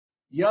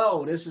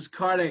Yo, this is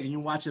Cardec, and you're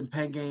watching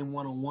Pen Game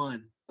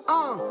 101.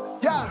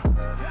 Yeah.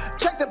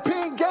 Check the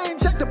pin game,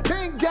 check the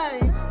pin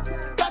game.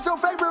 Got your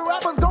favorite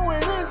rappers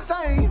going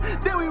insane.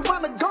 Then we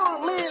run the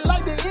gauntlet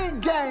like the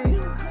end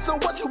game. So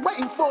what you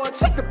waiting for?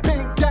 Check the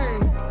pin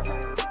game.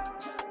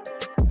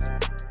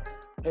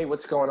 Hey,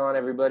 what's going on,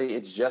 everybody?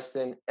 It's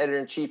Justin,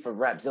 editor-in-chief of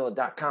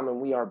Rapzilla.com, and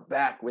we are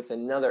back with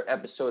another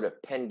episode of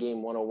Pen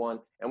Game 101.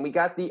 And we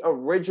got the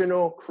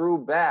original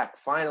crew back.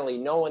 Finally,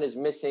 no one is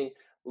missing.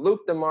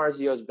 Luke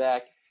DiMarzio's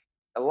back.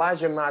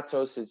 Elijah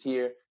Matos is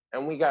here.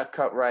 And we got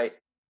Cut Right,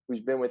 who's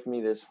been with me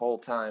this whole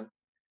time.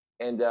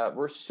 And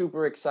we're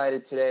super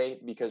excited today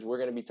because we're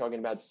going to be talking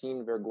about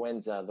Sin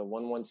Verguenza, the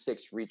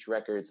 116 Reach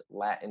Records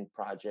Latin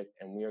project.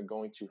 And we are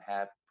going to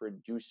have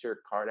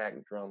producer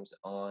Cardec Drums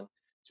on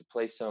to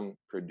play some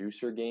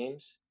producer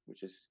games,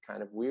 which is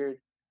kind of weird.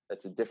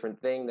 That's a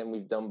different thing than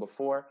we've done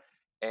before.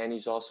 And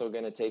he's also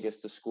going to take us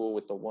to school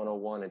with the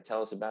 101 and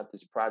tell us about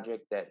this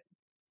project that,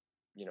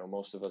 you know,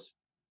 most of us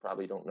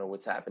probably don't know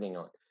what's happening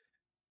on.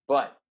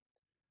 But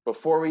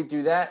before we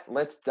do that,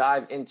 let's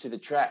dive into the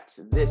tracks.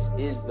 This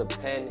is the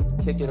Pen.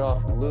 Kick it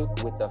off,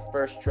 Luke, with the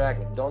first track,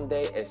 Donde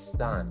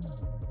Están?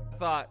 I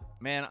thought,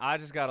 man, I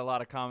just got a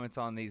lot of comments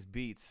on these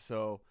beats.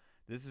 So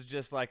this is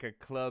just like a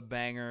club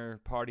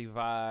banger, party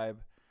vibe,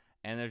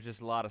 and there's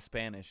just a lot of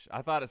Spanish.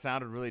 I thought it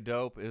sounded really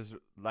dope. It was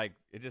like,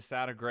 it just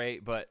sounded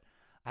great, but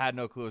I had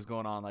no clue what was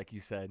going on, like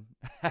you said.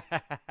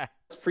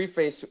 Let's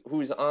preface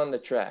who's on the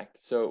track.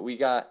 So we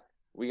got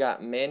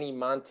Manny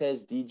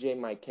Montes, DJ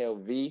Michael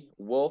V,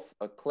 Wolf,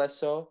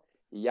 Acleso,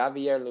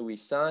 Javier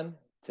Luisan,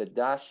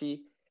 Tadashi,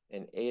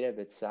 and Ada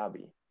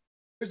Betsabi.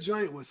 This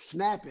joint was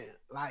snapping.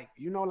 Like,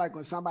 you know, like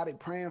when somebody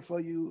praying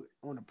for you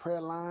on the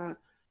prayer line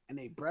and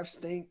they breath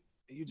stink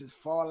and you just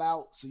fall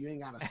out so you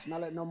ain't got to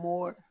smell it no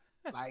more.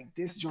 Like,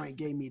 this joint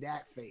gave me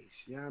that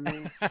face. You know what I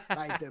mean?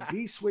 Like, the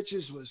beat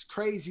switches was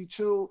crazy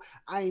too.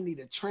 I ain't need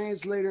a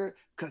translator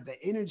because the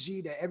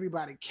energy that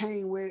everybody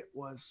came with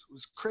was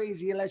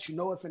crazy. It let you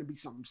know it's finna be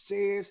something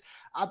serious.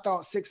 I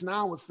thought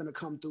 6ix9ine was finna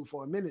come through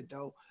for a minute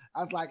though.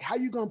 I was like, how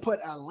you gonna put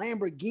a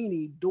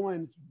Lamborghini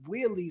doing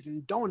wheelies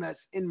and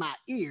donuts in my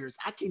ears?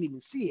 I can't even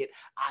see it.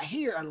 I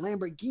hear a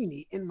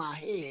Lamborghini in my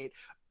head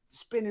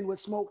spinning with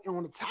smoke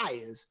on the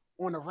tires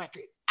on the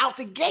record. Out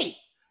the gate.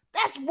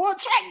 That's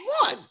track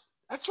one.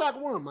 That's track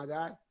one, my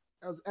guy.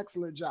 That was an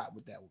excellent job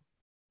with that one.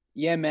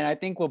 Yeah, man, I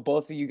think what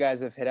both of you guys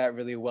have hit at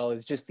really well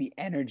is just the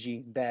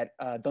energy that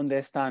Donde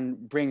Están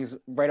brings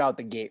right out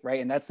the gate,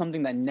 right? And that's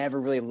something that never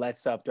really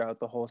lets up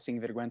throughout the whole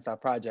Sin Verguenza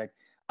project.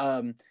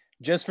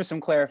 Just for some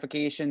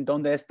clarification,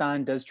 Donde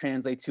Están does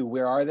translate to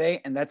where are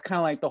they? And that's kind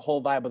of like the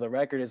whole vibe of the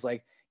record is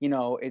like, you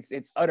know, it's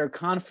utter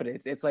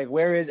confidence. It's like,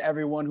 where is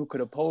everyone who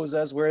could oppose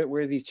us?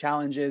 Where is these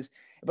challenges?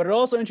 But it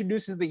also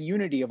introduces the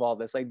unity of all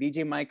this. Like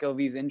DJ Michael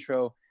V's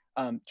intro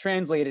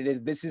translated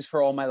is, this is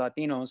for all my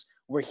Latinos.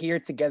 We're here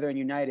together and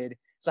united.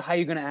 So how are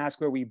you going to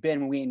ask where we've been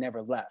when we ain't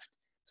never left?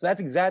 So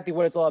that's exactly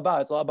what it's all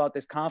about. It's all about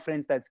this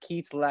confidence that's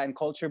key to Latin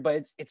culture,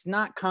 but it's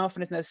not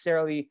confidence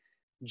necessarily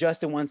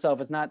just in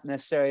oneself. It's not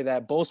necessarily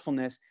that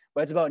boastfulness,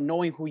 but it's about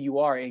knowing who you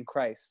are in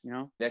Christ, you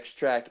know? Next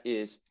track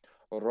is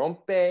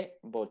Rompe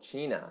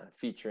Bocina,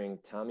 featuring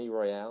Tommy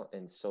Royale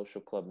and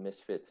Social Club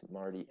Misfits,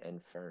 Marty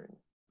and Fern.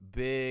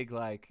 Big,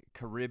 like,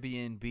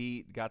 Caribbean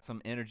beat, got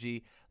some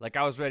energy. Like,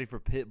 I was ready for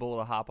Pitbull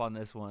to hop on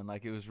this one.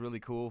 Like, it was really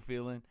cool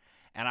feeling.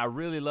 And I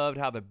really loved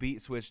how the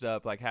beat switched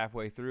up, like,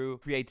 halfway through.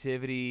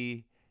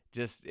 Creativity,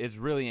 just, it's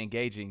really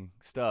engaging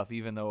stuff,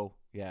 even though,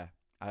 yeah,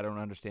 I don't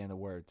understand the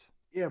words.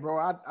 Yeah, bro,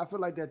 I feel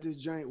like that this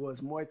joint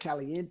was more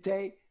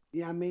caliente, you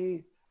know what I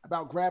mean?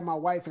 About grab my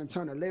wife and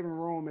turn the living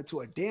room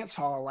into a dance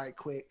hall right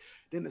quick.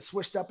 Then it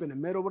switched up in the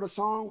middle of the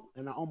song,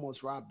 and I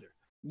almost robbed her.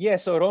 Yeah,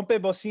 so Rompe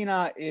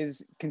Bocina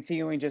is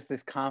continuing just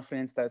this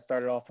confidence that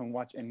started off in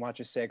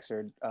Watcher 6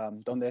 or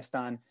Donde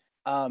Están.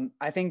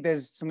 I think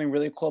there's something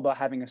really cool about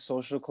having a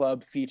social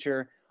club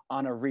feature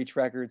on a Reach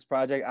Records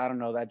project. I don't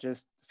know, that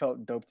just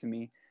felt dope to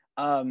me.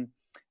 And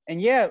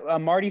yeah,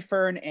 Marty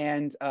Fern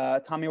and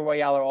Tommy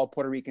Royale are all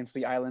Puerto Ricans,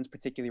 the islands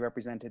particularly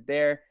represented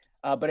there.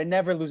 But it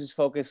never loses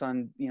focus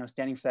on, you know,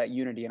 standing for that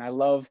unity. And I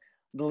love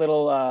the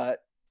little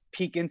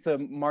peek into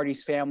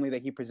Marty's family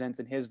that he presents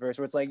in his verse,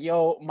 where it's like,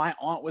 yo, my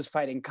aunt was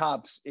fighting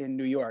cops in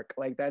New York.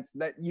 Like that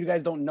you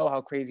guys don't know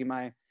how crazy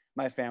my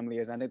family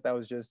is. I think that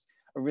was just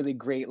a really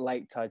great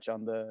light touch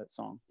on the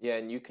song. Yeah,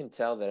 and you can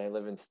tell that I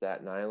live in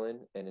Staten Island,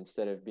 and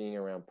instead of being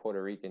around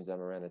Puerto Ricans, I'm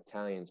around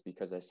Italians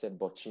because I said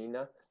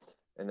bocina,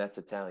 and that's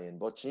Italian,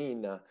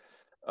 bocina,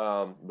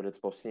 but it's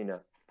bocina.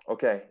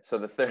 Okay, so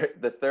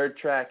the third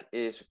track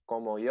is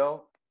Como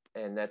Yo,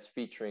 and that's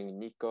featuring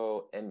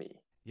Nico Emi.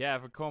 Yeah,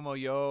 for Como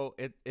Yo,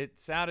 it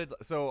sounded,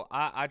 so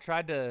I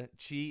tried to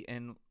cheat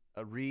and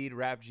read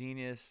Rap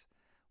Genius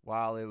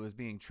while it was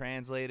being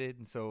translated,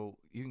 and so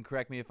you can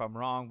correct me if I'm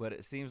wrong, but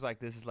it seems like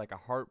this is like a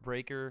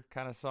heartbreaker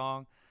kind of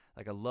song,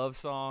 like a love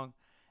song,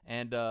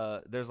 and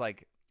there's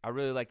like, I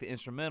really like the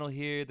instrumental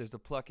here, there's the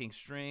plucking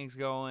strings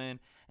going,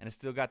 and it's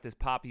still got this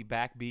poppy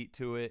backbeat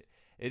to it.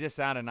 It just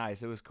sounded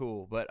nice, it was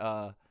cool, but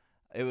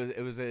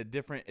it was a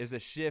different, is a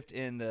shift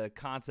in the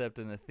concept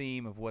and the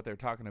theme of what they're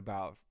talking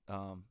about,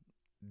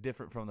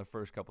 different from the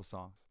first couple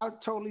songs. I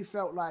totally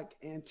felt like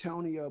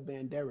Antonio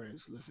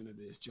Banderas listening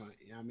to this joint.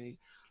 You know what I mean?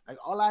 Like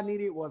all I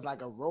needed was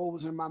like a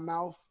rose in my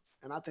mouth,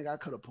 and I think I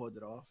could have pulled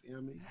it off. You know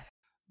what I mean?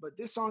 But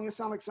this song, it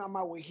sounds like something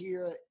I would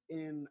hear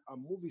in a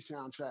movie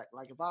soundtrack.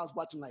 Like if I was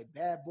watching like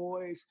Bad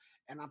Boys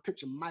and I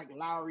picture Mike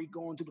Lowry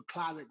going through the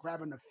closet,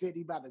 grabbing a fit,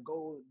 he about to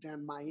go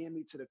down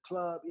Miami to the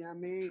club, you know what I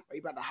mean? Or he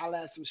about to holler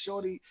at some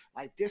shorty.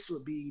 Like this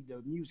would be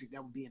the music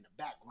that would be in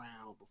the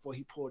background before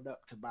he pulled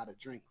up to buy the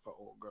drink for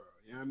old girl.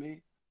 You know what I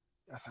mean?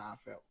 That's how I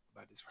felt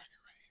about this record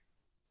right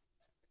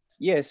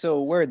Yeah,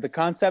 so word, the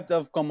concept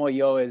of como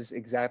yo is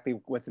exactly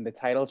what's in the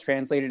title.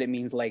 Translated, it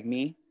means like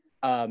me.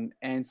 And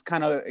it's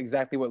kind of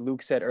exactly what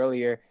Luke said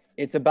earlier.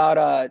 It's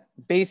about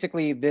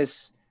basically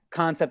this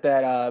concept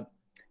that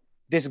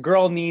this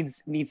girl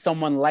needs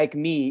someone like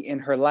me in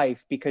her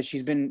life because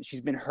she's been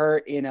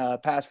hurt in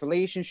past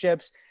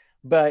relationships,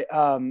 but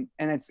and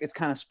it's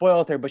kind of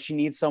spoiled her, but she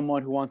needs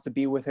someone who wants to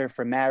be with her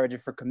for marriage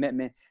and for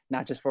commitment,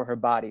 not just for her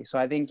body. So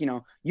I think, you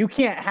know, you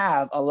can't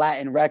have a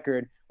Latin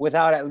record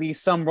without at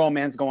least some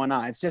romance going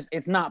on.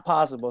 It's not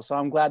possible. So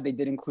I'm glad they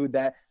did include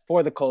that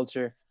for the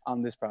culture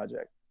on this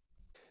project.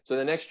 So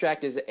the next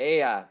track is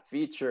Ella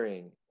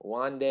featuring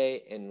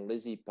Wande and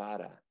Lizzie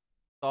Para.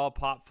 All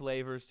pop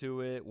flavors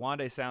to it.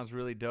 Wande sounds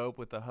really dope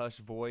with the hush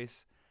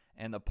voice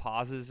and the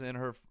pauses in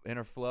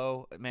her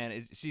flow.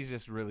 Man, she's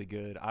just really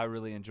good. I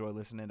really enjoy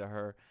listening to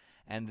her.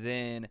 And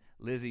then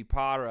Lizzie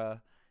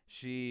Para,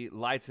 she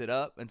lights it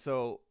up. And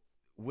so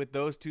with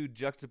those two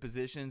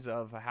juxtapositions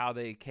of how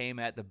they came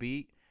at the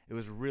beat, it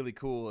was really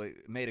cool.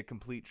 It made a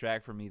complete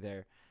track for me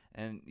there.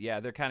 And yeah,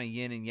 they're kind of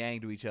yin and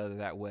yang to each other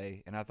that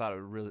way. And I thought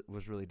it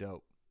was really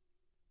dope.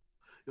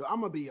 Yo,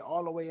 I'm gonna be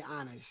all the way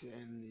honest,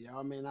 and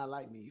y'all may not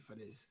like me for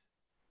this,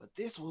 but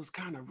this was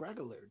kind of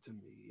regular to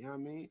me. You know what I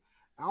mean?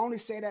 I only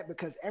say that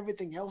because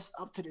everything else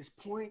up to this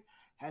point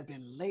has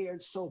been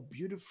layered so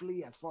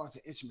beautifully as far as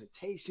the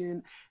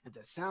instrumentation and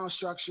the sound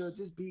structure.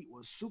 This beat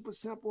was super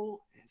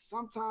simple, and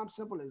sometimes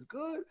simple is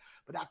good,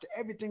 but after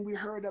everything we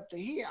heard up to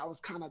here, I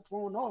was kind of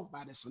thrown off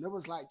by this one. It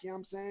was like, you know what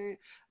I'm saying?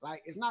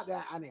 Like, it's not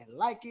that I didn't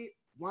like it.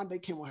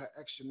 Wande came with her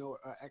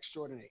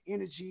extraordinary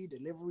energy.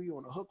 Delivery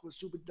on the hook was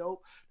super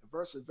dope. The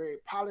verse was very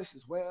polished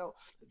as well.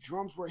 The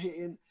drums were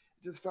hitting.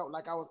 It just felt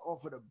like I was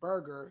offered a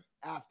burger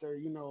after,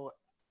 you know,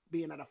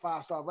 being at a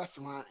 5-star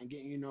restaurant and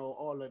getting, you know,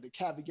 all of the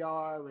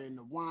caviar and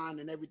the wine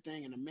and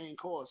everything. And the main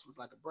course was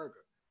like a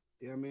burger.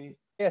 You know what I mean?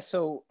 Yeah,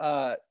 so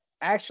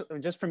actually,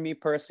 just for me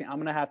personally, I'm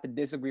gonna have to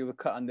disagree with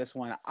Cut on this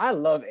one. I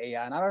love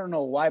AI, and I don't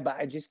know why, but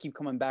I just keep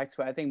coming back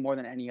to it. I think more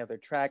than any other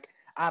track.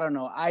 I don't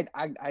know.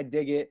 I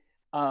dig it.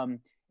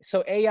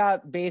 So AI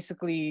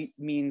basically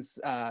means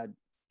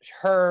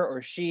her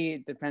or she.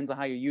 It depends on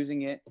how you're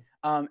using it.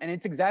 And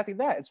it's exactly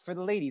that. It's for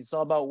the ladies. It's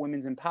all about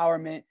women's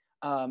empowerment.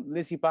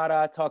 Lizzie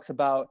Para talks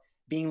about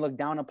being looked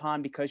down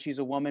upon because she's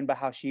a woman, but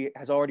how she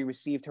has already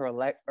received her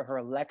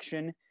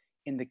election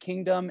in the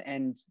kingdom.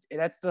 And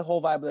that's the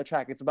whole vibe of the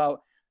track. It's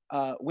about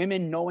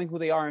women knowing who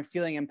they are and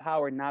feeling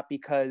empowered, not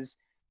because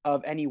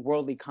of any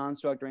worldly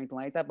construct or anything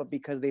like that, but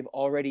because they've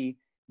already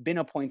been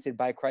appointed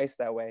by Christ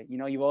that way. You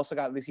know, you've also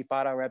got Lizzie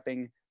Para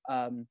repping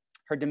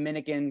her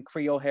Dominican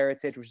Creole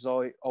heritage, which is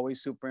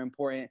always super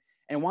important.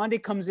 And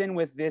Wande comes in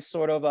with this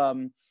sort of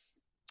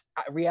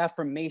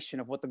reaffirmation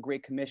of what the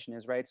Great Commission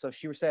is, right? So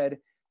she said,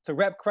 to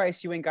rep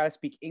Christ, you ain't got to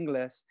speak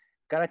English.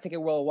 Got to take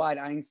it worldwide.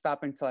 I ain't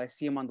stopping until I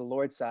see him on the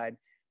Lord's side,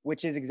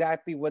 which is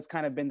exactly what's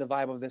kind of been the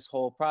vibe of this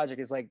whole project.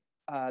 Is like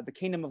the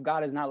kingdom of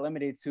God is not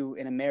limited to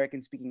an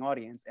American speaking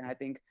audience. And I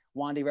think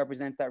Wande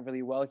represents that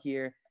really well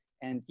here.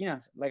 And, you know,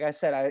 like I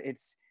said,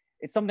 it's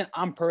something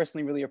I'm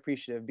personally really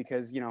appreciative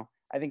because, you know,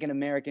 I think in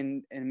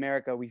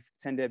America, we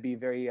tend to be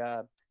very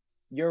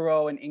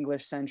Euro and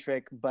English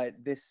centric, but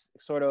this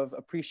sort of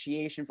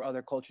appreciation for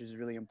other cultures is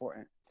really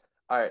important.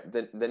 All right,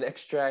 the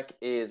next track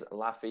is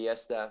La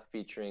Fiesta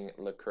featuring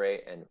Lecrae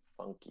and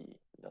Funky,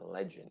 the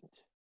legend.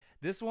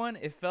 This one,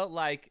 it felt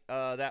like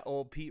that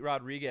old Pete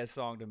Rodriguez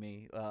song to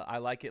me. I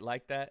like it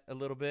like that a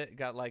little bit.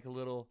 Got like a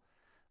little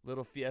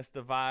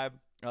fiesta vibe,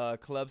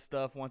 club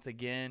stuff once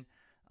again.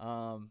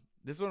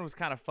 This one was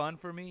kind of fun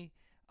for me.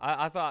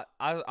 I thought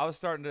I was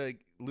starting to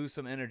lose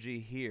some energy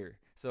here.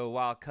 So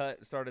while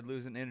Cut started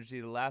losing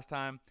energy the last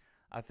time,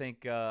 I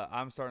think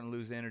I'm starting to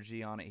lose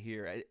energy on it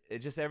here. It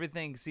just,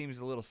 everything seems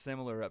a little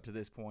similar up to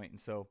this point, and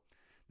so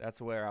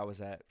that's where I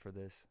was at for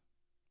this.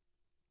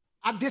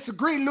 I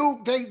disagree,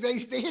 Luke. They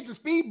hit the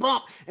speed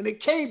bump and they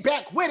came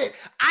back with it.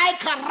 Ay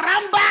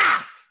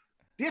caramba!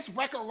 This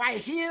record right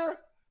here,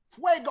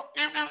 fuego.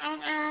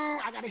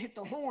 I gotta hit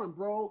the horn,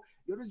 bro.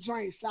 Yo, this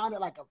joint sounded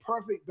like a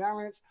perfect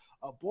balance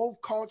of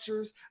both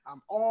cultures.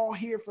 I'm all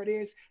here for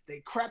this.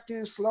 They crept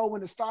in slow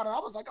when it started. I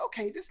was like,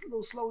 okay, this is a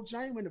little slow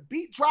jam. When the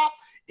beat dropped,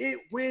 it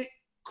went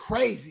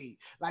crazy.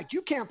 Like,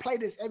 you can't play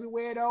this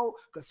everywhere though,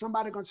 because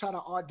somebody gonna try to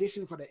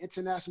audition for the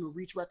International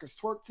Reach Records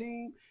twerk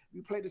team.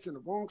 You play this in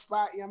the wrong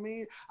spot, you know what I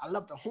mean? I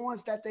love the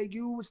horns that they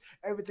use.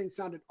 Everything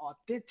sounded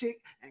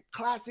authentic and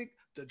classic.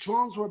 The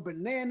drums were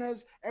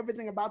bananas.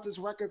 Everything about this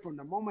record, from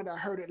the moment I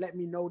heard it, let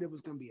me know there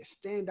was going to be a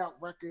standout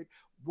record.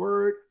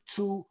 Word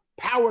to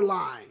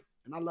Powerline.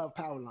 And I love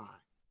Powerline.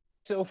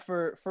 So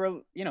for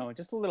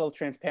just a little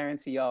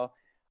transparency, y'all,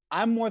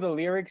 I'm more the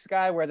lyrics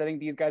guy, whereas I think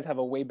these guys have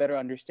a way better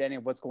understanding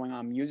of what's going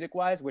on music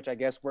wise, which I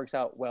guess works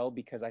out well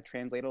because I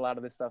translate a lot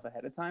of this stuff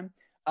ahead of time.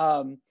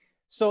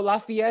 So La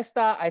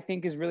Fiesta, I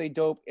think, is really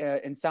dope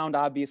in sound,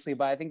 obviously,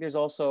 but I think there's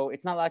also,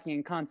 it's not lacking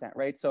in content,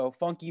 right? So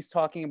Funky's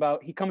talking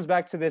about, he comes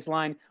back to this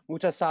line,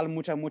 mucha sal,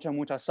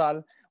 mucha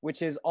sal,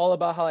 which is all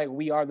about how like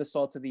we are the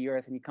salt of the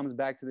earth. And he comes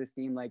back to this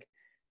theme, like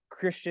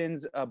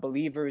Christians,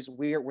 believers,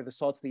 we're the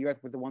salt of the earth.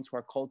 We're the ones who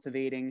are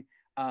cultivating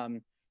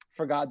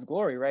for God's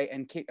glory, right?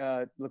 And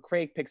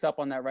Lecrae picks up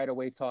on that right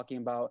away, talking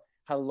about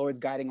how the Lord's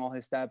guiding all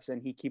his steps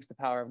and he keeps the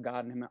power of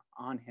God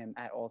on him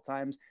at all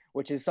times,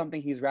 which is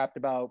something he's rapped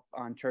about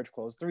on Church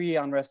Clothes 3,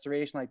 on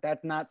Restoration. Like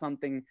that's not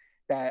something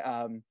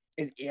that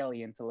is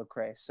alien to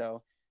Lecrae.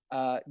 So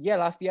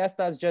La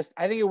Fiesta is just,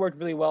 I think it worked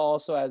really well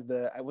also as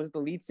the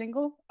lead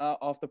single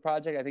off the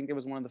project. I think it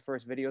was one of the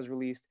first videos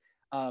released.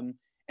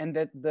 And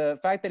that the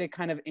fact that it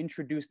kind of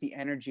introduced the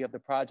energy of the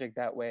project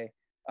that way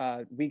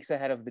weeks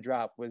ahead of the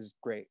drop was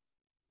great.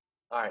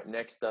 All right,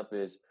 next up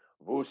is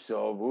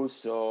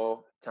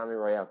Wuso. Tommy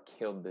Royale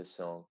killed this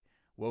song.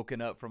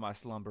 Woken up from my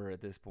slumber at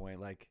this point.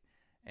 Like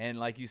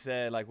you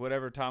said, like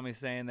whatever Tommy's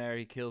saying there,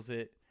 he kills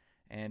it.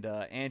 And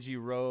Angie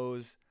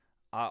Rose,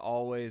 I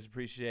always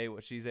appreciate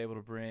what she's able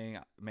to bring.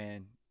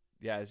 Man,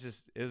 yeah, it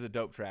was a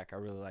dope track. I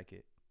really like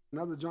it.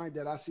 Another joint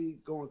that I see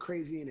going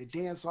crazy in the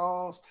dance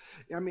halls.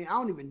 I mean, I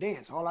don't even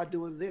dance. All I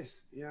do is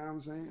this. You know what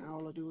I'm saying?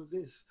 All I do is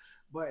this.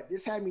 But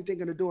this had me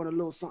thinking of doing a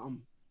little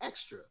something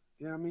extra.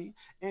 You know what I mean?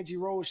 Angie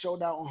Rose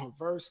showed out on her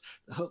verse.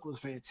 The hook was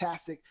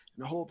fantastic.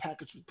 And the whole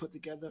package was put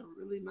together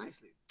really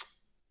nicely.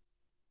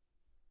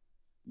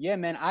 Yeah,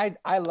 man,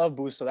 I love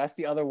Busto. That's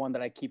the other one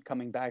that I keep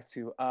coming back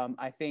to.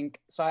 I think,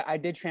 so I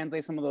did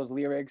translate some of those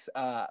lyrics.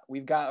 I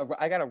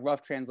got a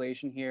rough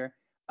translation here.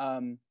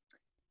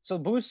 So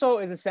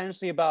Buso is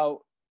essentially about,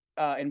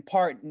 in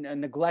part,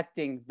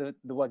 neglecting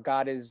what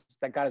God is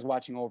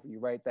watching over you,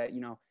 right? That,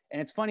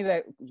 and it's funny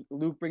that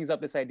Luke brings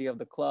up this idea of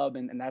the club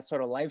and that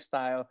sort of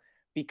lifestyle,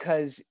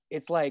 because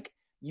it's like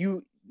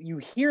you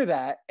hear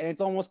that and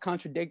it's almost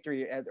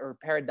contradictory or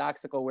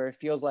paradoxical, where it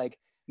feels like,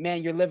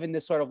 man, you're living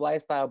this sort of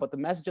lifestyle, but the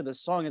message of the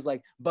song is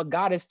like, but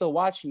God is still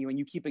watching you and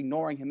you keep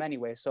ignoring him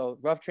anyway. So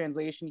rough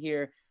translation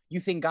here, you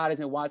think God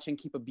isn't watching,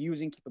 keep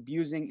abusing.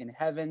 In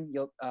heaven,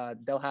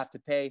 they'll have to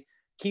pay.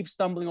 Keep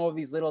stumbling over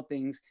these little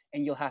things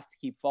and you'll have to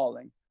keep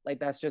falling. Like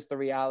that's just the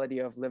reality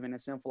of living a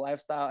sinful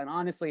lifestyle. And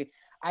honestly,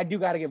 I do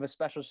got to give a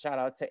special shout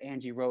out to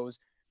Angie Rose,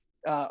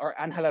 or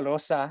Angela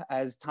Rosa,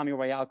 as Tommy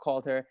Royale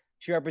called her.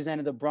 She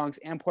represented the Bronx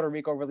and Puerto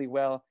Rico really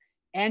well.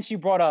 And she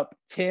brought up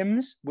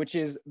Tim's, which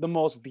is the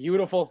most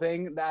beautiful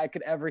thing that I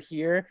could ever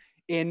hear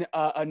in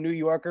a New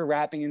Yorker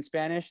rapping in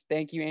Spanish.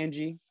 Thank you,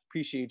 Angie.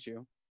 Appreciate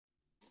you.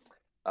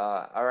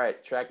 All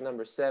right, track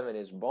number 7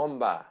 is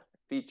Bomba,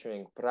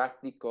 featuring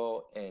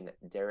Practico and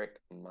Derek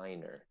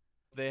Minor.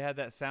 They had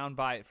that sound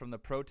bite from the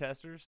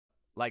protesters,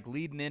 like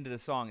leading into the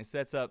song. It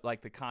sets up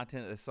like the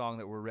content of the song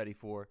that we're ready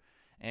for.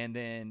 And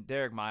then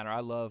Derek Minor, I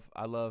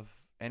love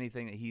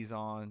anything that he's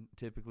on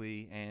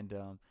typically. And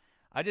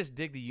I just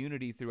dig the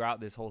unity throughout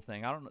this whole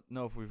thing. I don't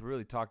know if we've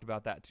really talked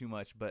about that too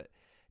much, but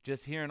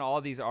just hearing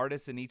all these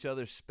artists in each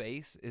other's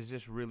space is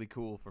just really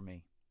cool for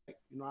me.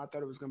 I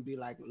thought it was going to be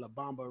like La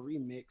Bamba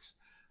remix,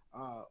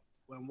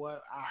 when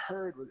what I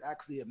heard was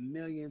actually a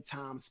million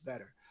times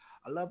better.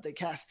 I love that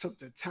cats took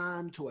the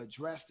time to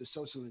address the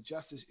social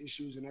injustice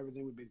issues and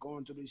everything we've been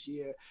going through this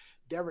year.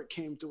 Derek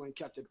came through and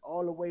kept it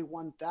all the way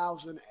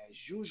 1,000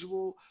 as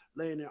usual,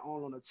 laying it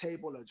all on the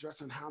table,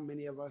 addressing how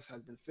many of us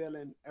have been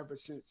feeling ever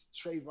since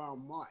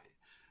Trayvon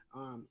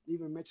Martin.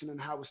 Even mentioning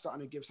how we're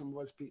starting to give some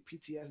of us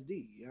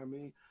PTSD. You know what I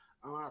mean?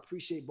 I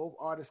appreciate both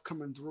artists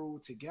coming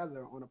through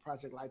together on a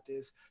project like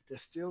this to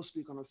still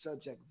speak on a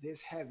subject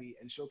this heavy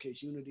and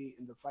showcase unity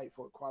in the fight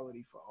for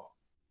equality for all.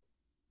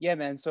 Yeah,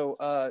 man.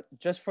 So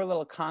just for a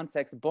little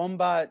context,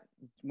 Bomba,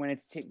 when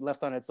it's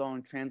left on its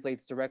own,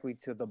 translates directly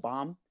to the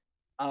bomb.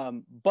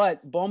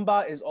 But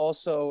Bomba is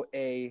also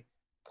a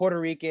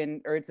Puerto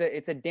Rican, or it's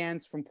a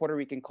dance from Puerto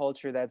Rican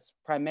culture that's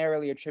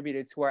primarily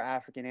attributed to our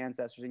African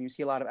ancestors. And you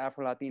see a lot of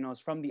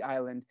Afro-Latinos from the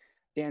island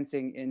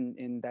dancing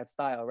in that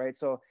style, right?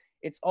 So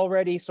it's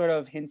already sort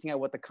of hinting at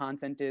what the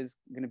content is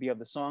going to be of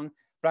the song.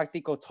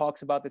 Practico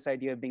talks about this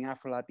idea of being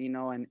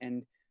Afro-Latino,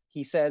 and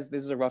he says,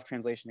 this is a rough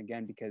translation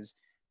again, because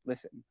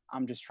listen,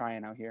 I'm just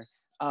trying out here.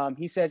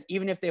 He says,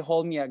 even if they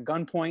hold me at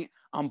gunpoint,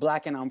 I'm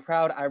Black and I'm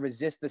proud. I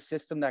resist the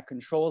system that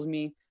controls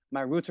me.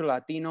 My roots are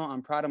Latino.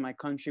 I'm proud of my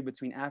country.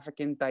 Between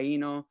African,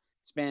 Taino,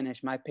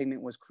 Spanish, my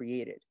pigment was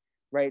created,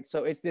 right?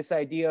 So it's this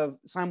idea of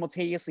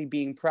simultaneously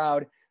being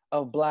proud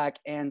of Black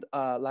and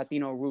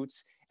Latino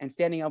roots and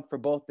standing up for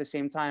both at the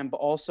same time, but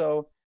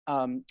also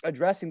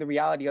addressing the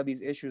reality of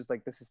these issues,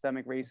 like the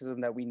systemic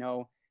racism that we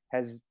know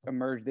has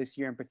emerged this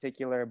year in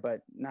particular, but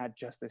not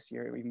just this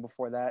year, even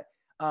before that.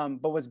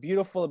 But what's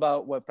beautiful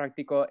about what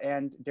Practico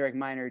and Derek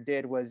Minor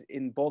did was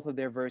in both of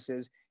their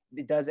verses,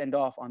 it does end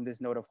off on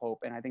this note of hope.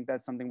 And I think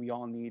that's something we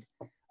all need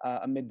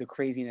amid the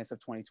craziness of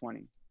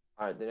 2020.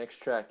 All right, the next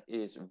track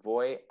is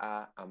Voy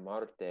a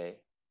Amarte,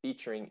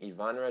 featuring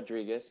Ivan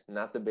Rodriguez,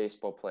 not the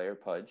baseball player,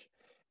 Pudge,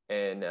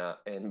 and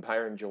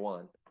Byron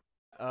Jawan.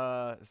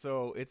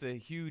 So it's a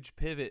huge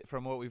pivot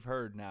from what we've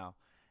heard now.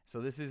 So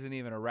this isn't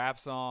even a rap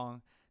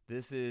song.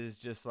 This is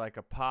just like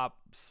a pop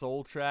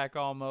soul track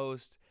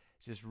almost.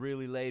 It's just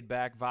really laid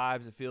back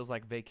vibes. It feels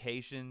like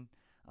vacation.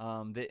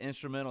 The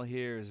instrumental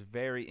here is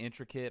very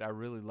intricate. I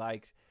really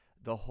liked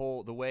the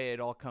way it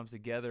all comes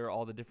together,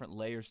 all the different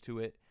layers to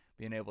it.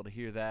 Being able to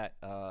hear that,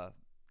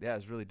 yeah,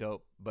 it's really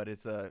dope. But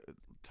it's a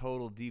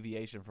total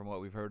deviation from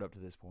what we've heard up to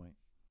this point.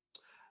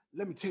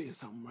 Let me tell you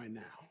something right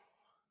now.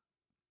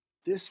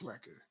 This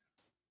record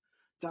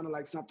sounded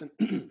like something.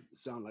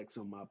 Sounded like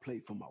something I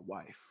played for my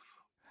wife.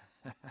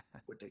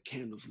 With the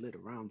candles lit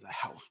around the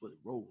house with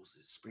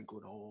roses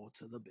sprinkled all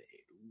to the bed.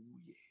 Ooh,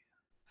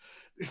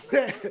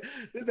 yeah.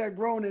 This that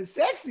grown and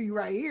sexy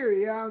right here,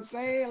 you know what I'm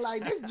saying?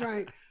 Like this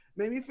joint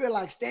made me feel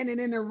like standing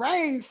in the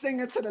rain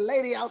singing to the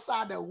lady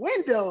outside the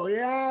window, you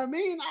know what I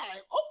mean? Like,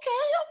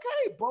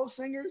 okay. Both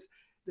singers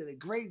did a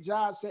great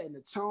job setting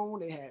the tone.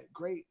 They had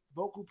great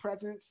vocal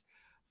presence.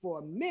 For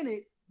a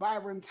minute,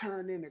 Byron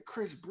turned into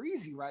Chris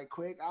Breezy right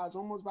quick. I was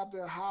almost about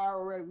to hire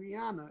Rihanna, you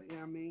know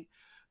what I mean?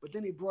 But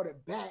then he brought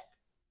it back,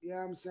 you know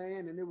what I'm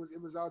saying? And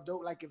it was all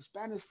dope. Like if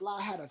Spanish Fly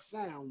had a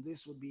sound,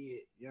 this would be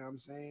it, you know what I'm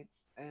saying?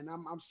 And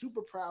I'm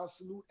super proud,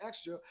 salute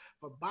extra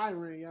for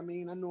Byron. I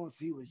mean, I know since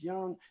he was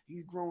young,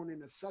 he's grown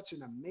into such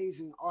an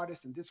amazing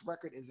artist, and this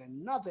record is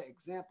another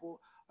example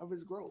of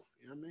his growth,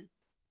 you know what I mean?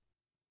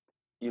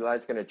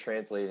 Eli's going to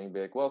translate and be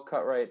like, well,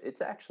 cut right.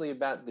 It's actually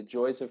about the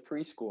joys of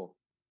preschool.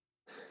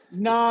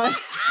 No,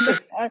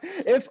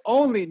 if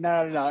only.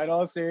 No. In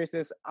all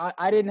seriousness,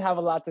 I didn't have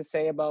a lot to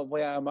say about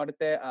Voy a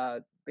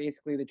Amarte.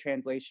 Basically, the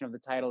translation of the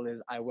title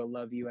is "I Will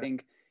Love You." I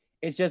think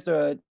it's just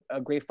a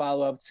great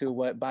follow up to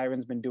what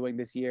Byron's been doing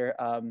this year.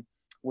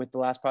 With the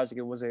last project,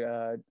 it was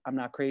 "I'm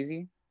Not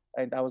Crazy."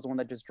 That was the one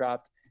that just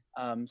dropped.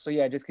 So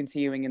yeah, just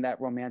continuing in that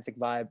romantic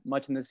vibe,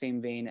 much in the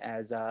same vein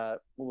as what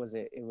was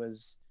it? It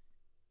was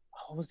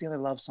what was the other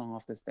love song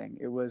off this thing?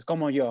 It was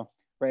 "Como Yo,"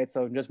 right?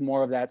 So just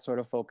more of that sort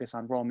of focus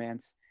on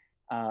romance.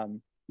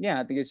 Yeah,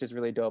 I think it's just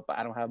really dope, but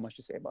I don't have much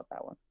to say about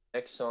that one.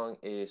 Next song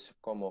is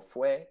Como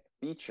Fue,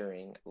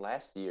 featuring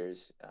last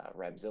year's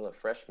Rapzilla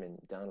freshman,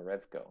 Don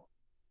Revco,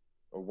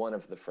 or one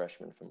of the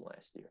freshmen from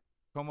last year.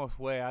 Como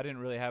Fue, I didn't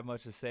really have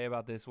much to say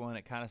about this one.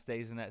 It kind of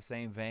stays in that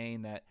same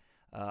vein, that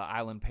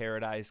Island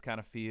Paradise kind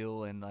of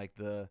feel and like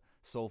the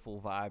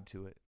soulful vibe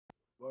to it.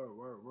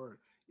 Word.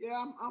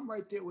 Yeah, I'm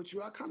right there with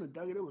you. I kind of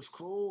dug it. It was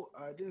cool.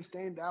 It didn't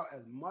stand out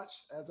as much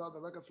as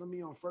other records for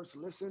me on first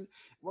listen. It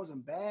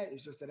wasn't bad.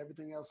 It's just that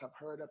everything else I've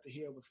heard up to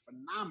here was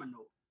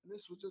phenomenal. And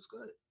this was just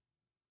good.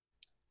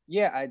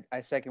 Yeah,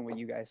 I second what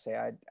you guys say.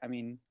 I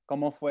mean,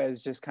 Como Fue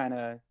is just kind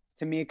of,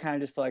 to me, it kind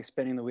of just felt like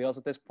spinning the wheels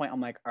at this point. I'm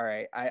like, all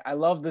right, I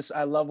love this.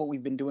 I love what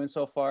we've been doing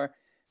so far.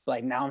 But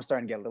like now I'm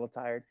starting to get a little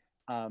tired.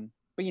 But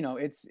you know,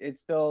 it's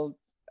still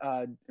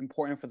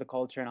important for the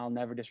culture, and I'll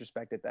never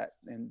disrespect it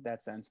in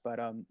that sense. But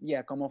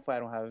yeah, Como Fue, I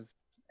don't have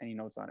any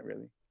notes on it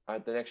really. All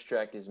right, the next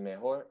track is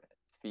Mejor,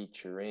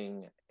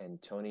 featuring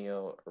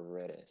Antonio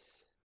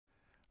Redes.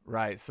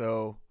 Right,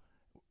 so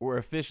we're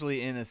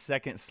officially in a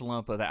second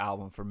slump of the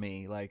album for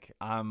me. Like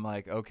I'm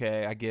like,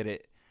 okay, I get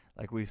it.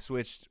 Like we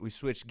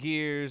switched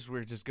gears.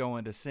 We're just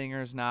going to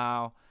singers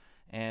now,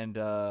 and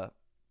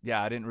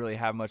yeah, I didn't really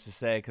have much to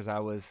say because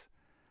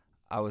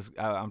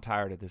I'm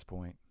tired at this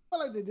point. I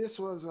feel like that this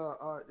was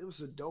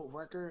a dope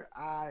record.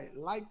 I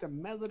like the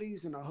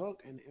melodies and the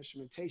hook and the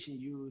instrumentation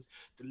used.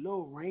 The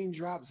little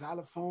raindrop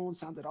xylophone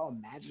sounded all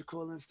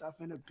magical and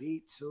stuff in the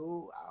beat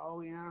too.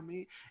 Oh, you know what I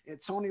mean?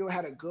 Antonio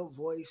had a good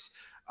voice.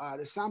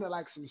 It sounded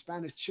like some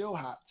Spanish chill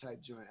hop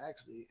type joint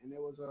actually, and it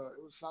was a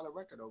solid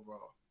record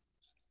overall.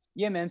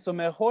 Yeah, man. So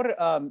mejor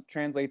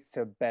translates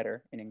to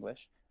better in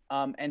English.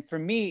 And for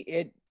me,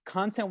 it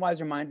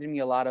content-wise reminded me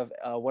a lot of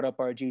What Up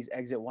RG's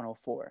Exit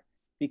 104,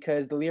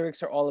 because the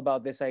lyrics are all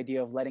about this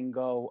idea of letting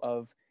go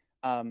of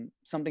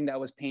something that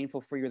was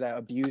painful for you, that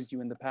abused you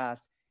in the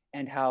past,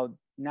 and how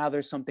now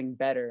there's something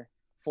better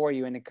for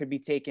you. And it could be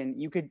taken,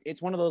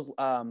 it's one of those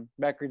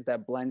records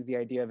that blends the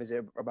idea of, is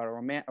it about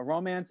a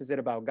romance? Is it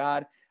about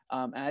God?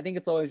 And I think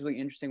it's always really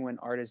interesting when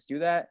artists do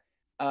that.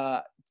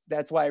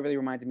 That's why it really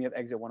reminded me of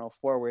Exit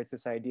 104, where it's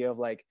this idea of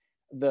like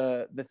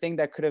the thing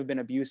that could have been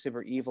abusive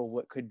or evil,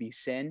 what could be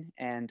sin.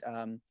 And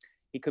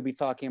he could be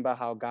talking about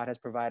how God has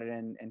provided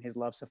and his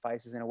love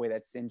suffices in a way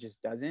that sin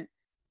just doesn't.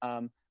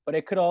 But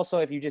it could also,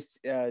 if you just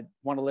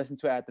want to listen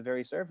to it at the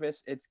very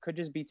surface, it could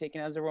just be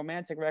taken as a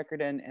romantic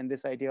record and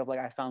this idea of like,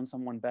 I found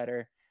someone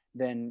better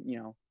than,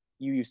 you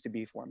used to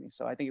be for me.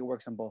 So I think it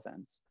works on both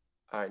ends.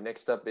 All right,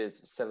 next up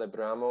is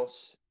Celebramos,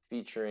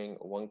 featuring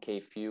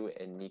 1K Few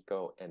and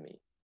Nico Emmy.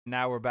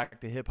 Now we're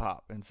back to hip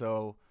hop. And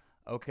so,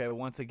 okay,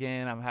 once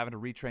again, I'm having to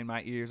retrain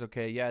my ears.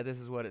 Okay, yeah, this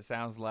is what it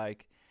sounds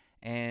like.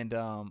 And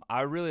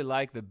I really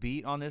like the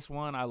beat on this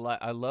one. I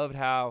loved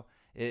how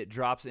it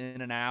drops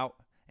in and out,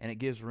 and it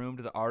gives room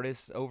to the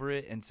artists over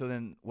it. And so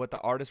then what the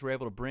artists were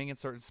able to bring in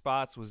certain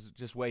spots was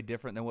just way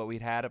different than what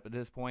we'd had up at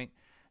this point.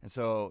 And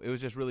so it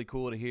was just really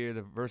cool to hear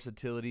the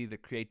versatility, the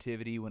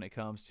creativity when it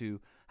comes to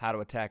how to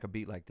attack a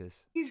beat like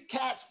this. These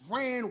cats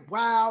ran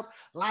wild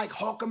like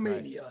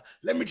Hulkamania. Right.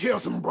 Let me tell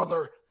some,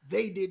 brother,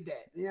 they did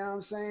that. You know what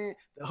I'm saying?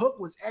 The hook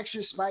was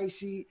extra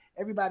spicy.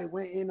 Everybody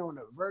went in on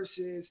the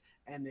verses,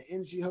 and the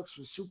MC hooks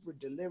was super.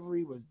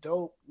 Delivery was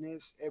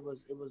dopeness. It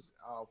was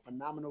a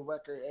phenomenal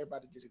record.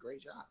 Everybody did a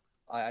great job.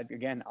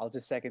 Again, I'll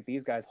just second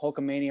these guys.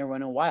 Hulkamania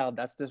running wild.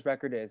 That's what this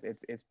record is.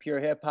 It's pure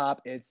hip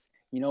hop. It's,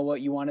 you know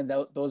what you wanted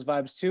those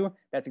vibes too.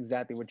 That's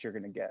exactly what you're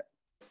gonna get.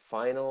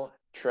 Final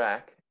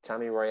track,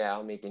 Tommy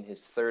Royale making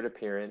his third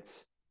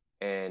appearance,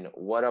 and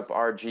What Up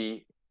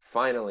RG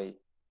finally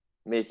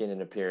making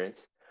an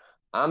appearance.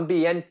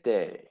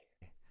 Ambiente.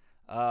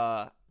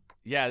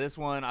 Yeah, this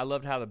one, I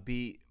loved how the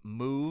beat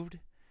moved.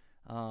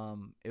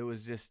 It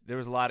was just, there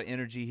was a lot of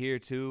energy here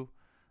too.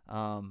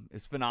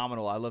 It's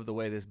phenomenal. I love the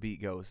way this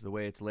beat goes, the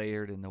way it's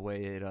layered, and the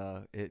way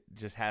it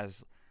just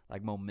has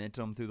like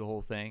momentum through the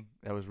whole thing.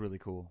 That was really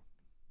cool.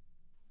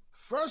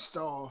 First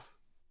off,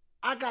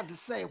 I got to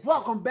say,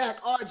 welcome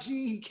back, RG.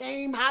 He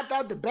came, hopped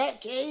out the Bat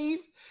Cave,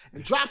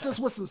 and dropped us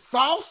with some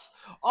sauce.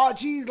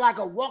 RG's like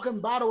a walking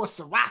bottle of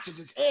sriracha.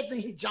 Just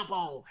everything he jump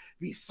on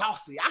be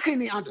saucy. I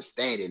couldn't even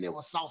understand it, and it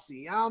was saucy.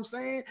 You know what I'm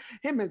saying?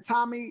 Him and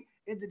Tommy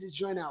ended this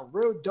joint out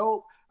real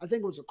dope. I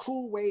think it was a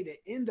cool way to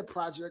end the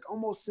project,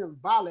 almost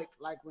symbolic,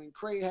 like when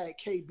Craig had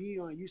KB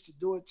on, used to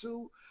do it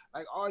too.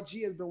 Like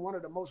RG has been one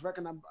of the most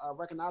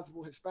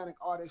recognizable Hispanic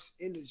artists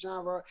in the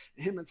genre,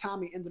 and him and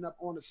Tommy ending up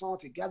on the song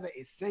together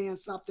is saying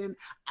something.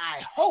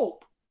 I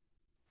hope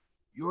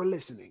you're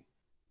listening.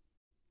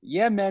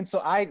 Yeah, man.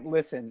 So I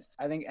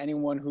think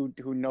anyone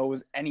who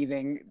knows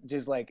anything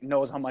just like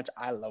knows how much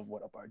I love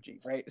What Up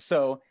RG, right?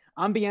 So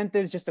Ambiente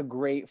is just a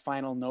great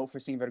final note for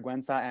Sin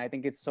Verguenza, and I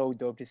think it's so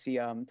dope to see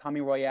Tommy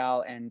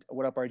Royale and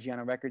What Up RG on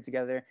a record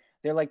together.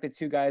 They're like the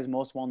two guys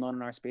most well known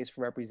in our space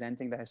for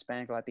representing the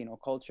Hispanic Latino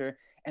culture.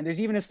 And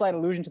there's even a slight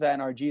allusion to that in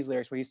RG's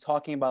lyrics where he's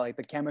talking about like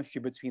the chemistry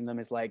between them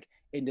is like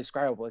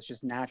indescribable. It's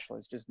just natural.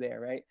 It's just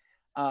there, right?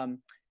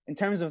 In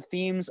terms of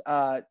themes,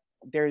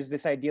 there's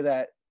this idea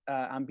that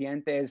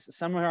Ambiente is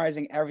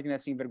summarizing everything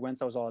that Sin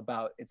Verguenza was all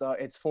about.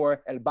 It's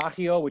for El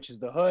Barrio, which is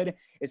the hood.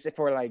 It's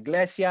for La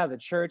Iglesia, the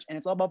church, and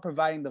it's all about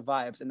providing the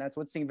vibes. And that's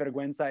what Sin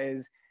Verguenza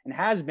is and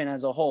has been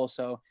as a whole.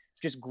 So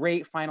just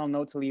great final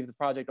note to leave the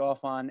project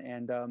off on.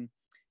 And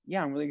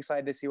yeah, I'm really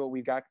excited to see what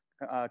we've got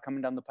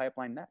coming down the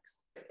pipeline next.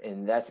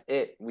 And that's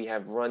it. We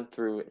have run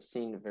through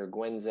Sin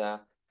Verguenza,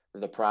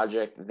 the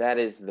project. That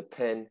is the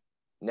pen.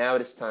 Now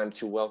it is time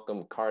to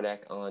welcome Cardec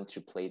on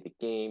to play the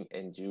game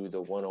and do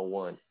the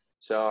 101.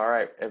 So, all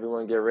right,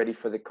 everyone get ready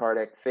for the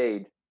Cardec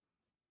fade.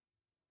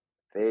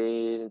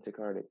 Fade into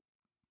Cardec.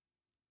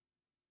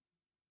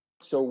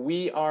 So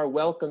we are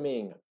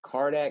welcoming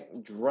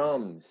Cardec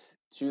Drums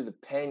to the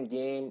Pen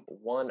Game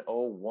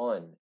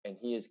 101, and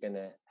he is going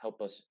to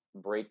help us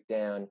break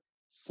down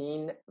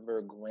Sin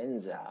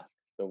Verguenza,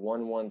 the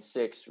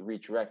 116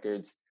 Reach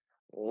Records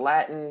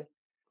Latin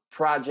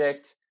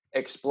project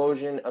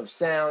explosion of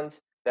sound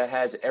that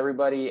has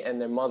everybody and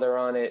their mother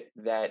on it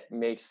that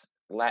makes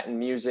Latin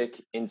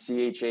music in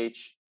CHH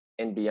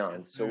and beyond.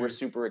 Yes, so we're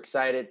super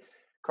excited.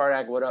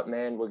 Cardec, what up,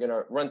 man? We're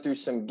gonna run through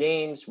some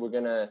games. We're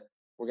gonna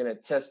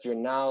test your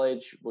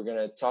knowledge. We're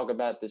gonna talk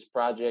about this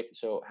project.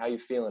 So how you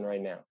feeling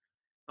right now?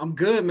 I'm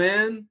good,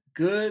 man.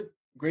 Good.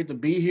 Great to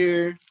be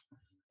here.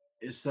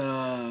 It's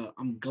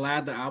I'm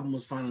glad the album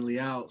was finally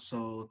out.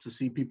 So to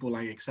see people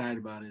like excited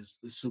about it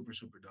is super,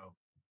 super dope.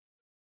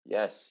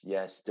 Yes,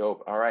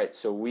 dope. All right,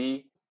 so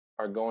we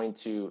are going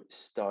to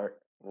start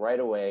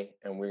right away,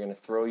 and we're going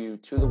to throw you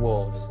to the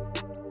wolves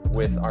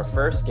with our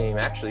first game.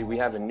 Actually, we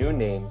have a new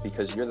name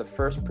because you're the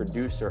first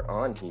producer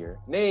on here.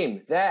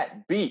 Name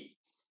that beat.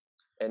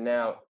 And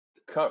now,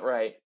 Cut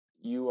Right,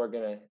 you are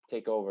going to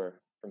take over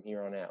from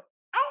here on out.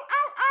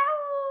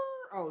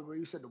 Oh, well,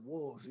 you said the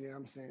wolves, you know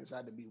what I'm saying? So I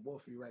had to be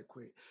wolfy right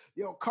quick.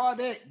 Yo,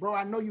 Cardec, bro,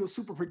 I know you're a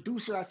super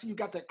producer. I see you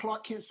got that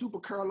Clark Kent super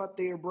curl up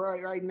there, bro,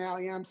 right now,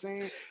 you know what I'm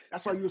saying?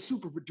 That's why you're a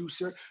super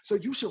producer. So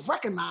you should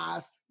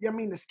recognize, you know what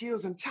I mean, the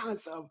skills and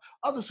talents of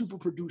other super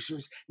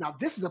producers. Now,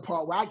 this is the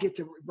part where I get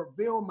to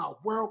reveal my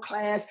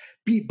world-class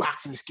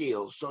beatboxing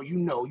skills. So you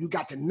know, you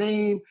got to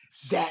name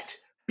that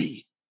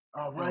beat.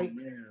 All right? Oh,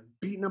 man.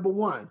 Beat number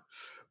one.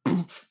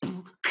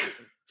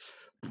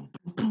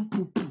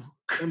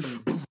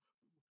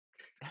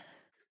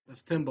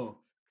 That's Timbo.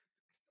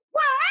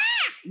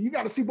 You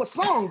got to see what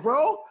song,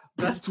 bro.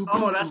 That's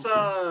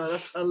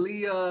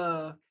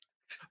Aaliyah.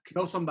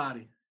 Know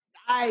Somebody.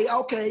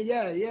 Okay,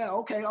 yeah,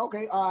 okay.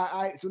 All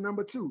right. So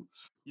number two.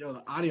 Yo,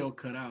 the audio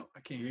cut out. I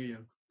can't hear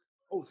you.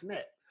 Oh,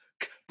 snap.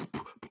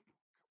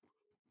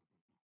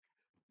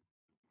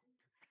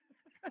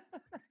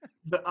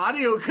 The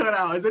audio cut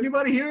out. Is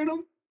anybody hearing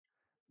them?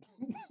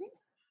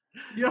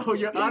 Yo,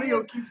 your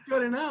audio keeps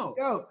cutting out.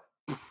 Yo.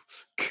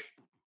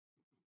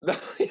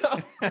 It's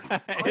gone.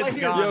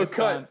 It's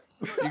gone.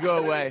 You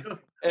go away.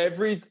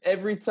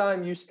 Every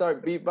time you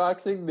start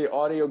beatboxing, the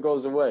audio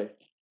goes away.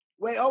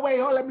 Wait, hold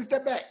on, let me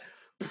step back.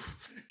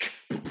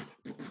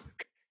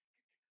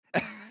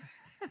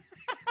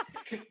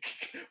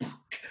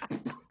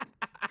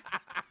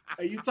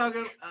 Are you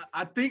talking?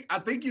 I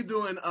think you're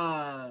doing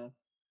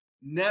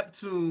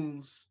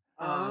Neptune's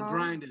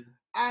grinding.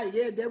 All right,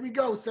 yeah, there we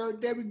go, sir.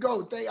 There we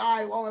go.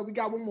 All right, we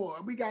got one more.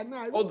 We got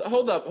 9.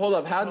 Hold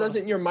up. How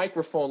doesn't your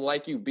microphone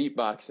like you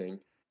beatboxing?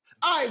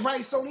 All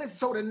right. So listen.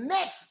 So the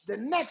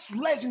next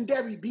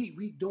legendary beat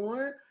we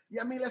doing.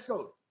 Yeah, I mean, let's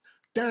go.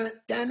 Dun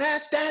dun dun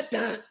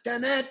dun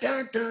dun dun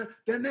dun dun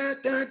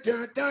dun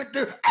dun dun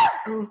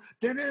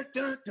dun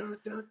dun dun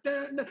dun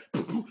dun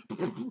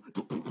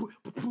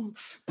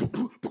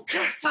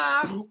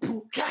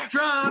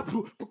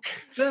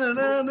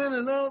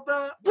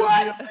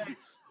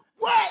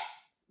What?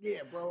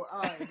 Yeah, bro.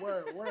 All right,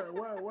 word.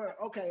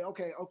 Okay.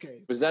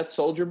 Was that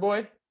Soldier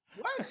Boy?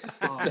 What?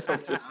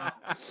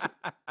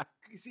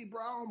 You see,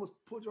 bro, I almost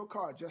pulled your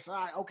card. Just all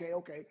right. Okay.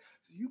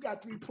 You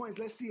got 3 points.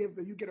 Let's see if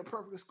you get a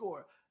perfect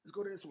score. Let's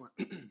go to this one.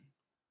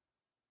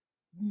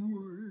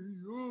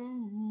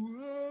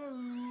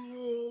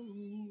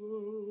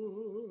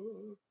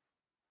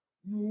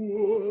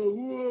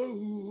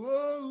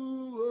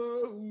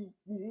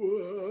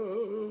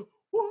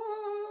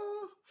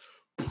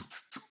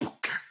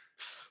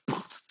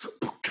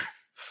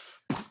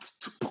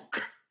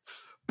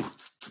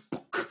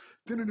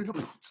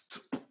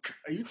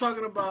 Are you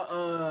talking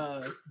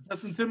about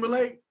Justin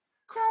Timberlake?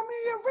 Cry me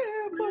a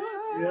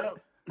river. Yep.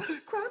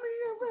 Cry me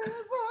a river.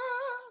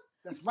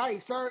 That's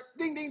right, sir.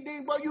 Ding, ding,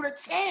 ding, bro. You the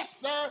champ,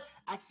 sir.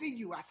 I see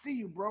you,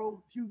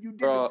 bro. You did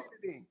the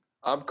thing.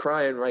 I'm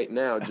crying right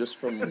now just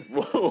from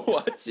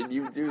watching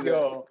you do that.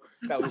 Yo,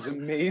 that was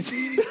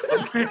amazing.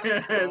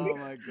 Oh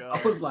my god!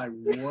 I was like,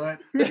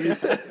 what?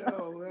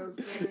 I'm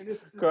saying,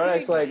 this is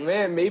Cardec's like,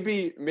 man,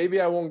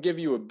 maybe I won't give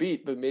you a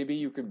beat, but maybe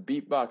you could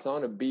beatbox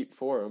on a beat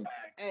for him.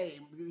 Hey,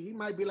 he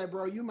might be like,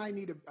 bro, you might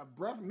need a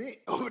breath mint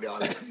over there.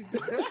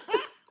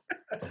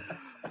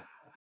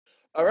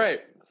 All right.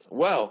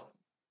 Well,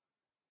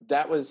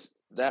 that was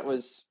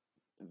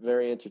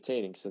very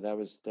entertaining. So that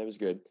was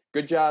good.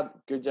 Good job,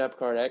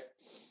 Cardec.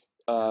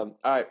 All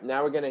right,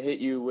 now we're gonna hit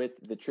you with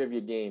the trivia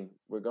game.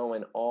 We're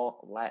going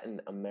all Latin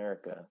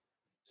America.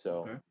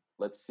 So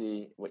let's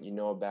see what you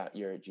know about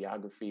your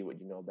geography, what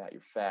you know about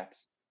your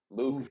facts.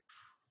 Luke,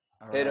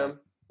 hit him.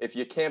 If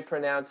you can't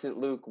pronounce it,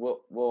 Luke,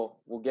 we'll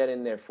get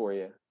in there for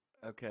you.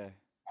 Okay.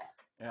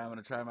 Yeah, I'm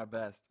gonna try my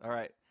best. All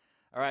right.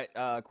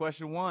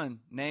 Question 1: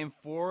 name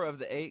 4 of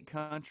the 8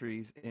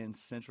 countries in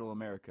Central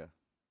America.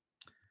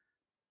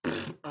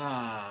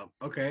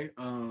 Okay.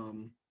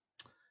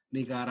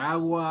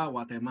 Nicaragua,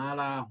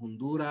 Guatemala,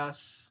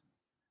 Honduras,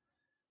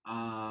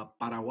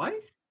 Paraguay?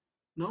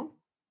 No.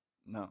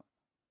 Man,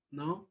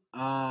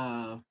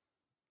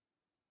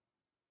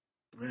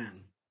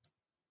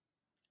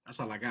 that's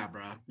all I got,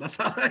 bro. That's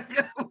all I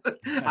got.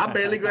 I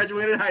barely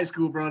graduated high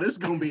school, bro. This is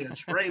gonna be a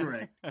train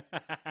wreck.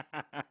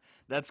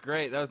 That's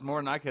great. That was more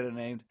than I could have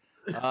named.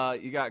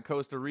 You got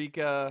Costa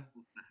Rica,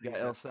 you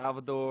got El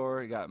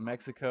Salvador, you got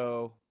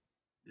Mexico.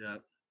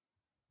 Yep.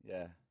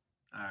 Yeah.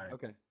 All right.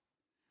 Okay.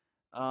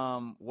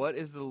 What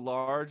is the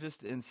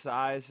largest in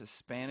size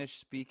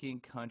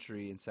Spanish-speaking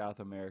country in South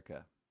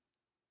America?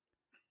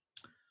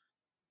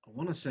 I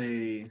want to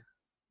say,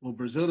 well,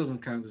 Brazil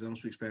doesn't count because I don't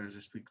speak Spanish. I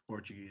speak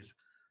Portuguese.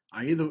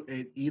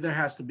 It either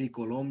has to be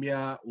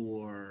Colombia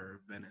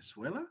or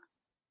Venezuela.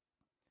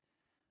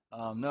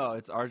 No,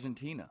 it's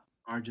Argentina.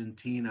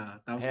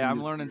 Argentina. That was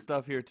I'm learning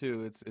stuff here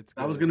too. It's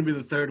that was going to be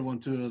the third one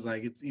too. I was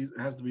like, it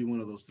has to be one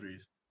of those 3.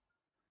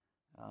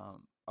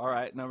 All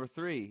right, number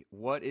 3.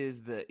 What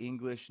is the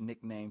English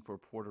nickname for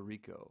Puerto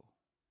Rico?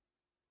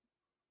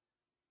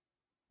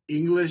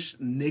 English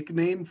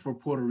nickname for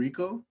Puerto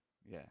Rico?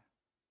 Yeah.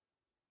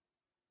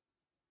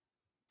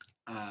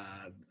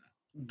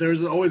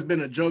 There's always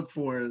been a joke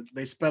for it.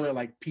 They spell it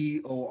like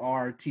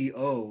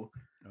Porto,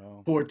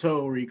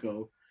 Puerto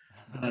Rico.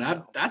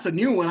 But that's a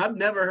new one. I've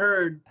never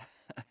heard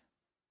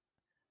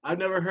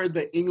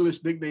the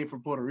English nickname for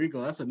Puerto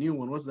Rico. That's a new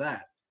one. What's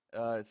that?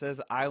 It says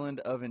Island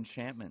of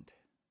Enchantment.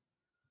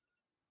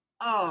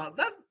 Oh,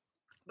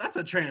 that's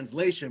a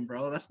translation,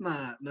 bro. That's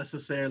not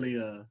necessarily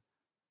a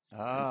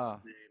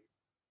name.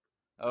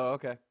 Oh,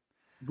 okay.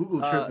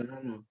 Google tripping. I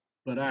don't know.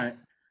 But all right.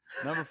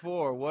 Number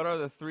 4. What are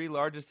the 3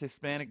 largest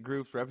Hispanic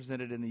groups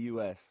represented in the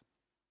U.S.?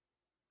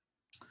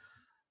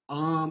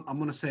 I'm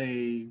gonna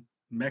say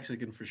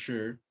Mexican for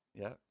sure.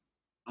 Yeah.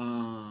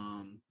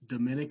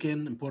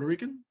 Dominican and Puerto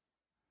Rican?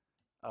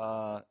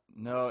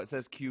 No, it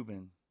says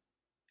Cuban.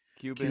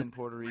 Cuban,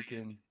 Puerto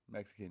Rican,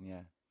 Mexican,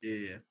 yeah.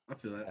 Yeah, I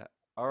feel that.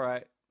 All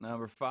right,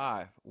 number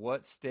 5.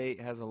 What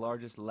state has the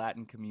largest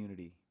Latin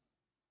community?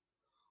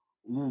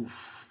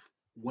 Oof.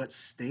 What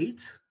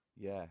state?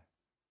 Yeah.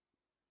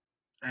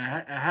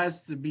 It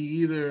has to be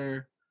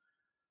either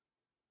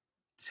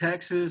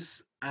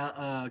Texas,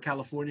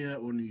 California,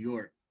 or New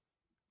York.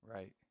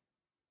 Right.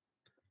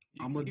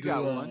 I'm gonna you do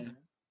got one.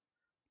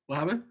 What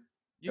happened?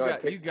 Go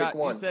ahead, pick you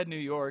one. said New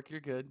York. You're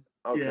good.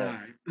 Okay.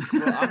 Yeah.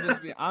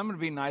 Well, I'm gonna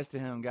be nice to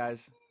him,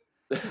 guys.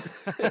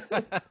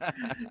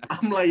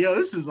 I'm like, yo,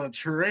 this is a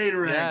train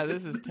wreck. Yeah,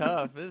 this is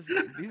tough.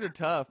 These are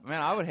tough,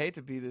 man. I would hate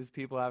to be these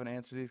people having to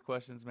answer these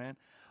questions, man.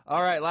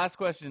 All right, last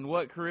question.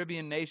 What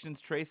Caribbean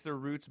nations trace their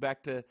roots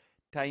back to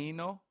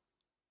Taino?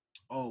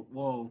 Oh,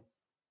 well,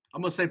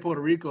 I'm gonna say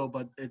Puerto Rico,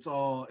 but it's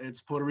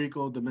Puerto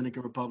Rico,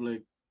 Dominican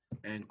Republic,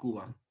 and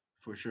Cuba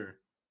for sure.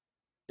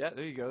 Yeah,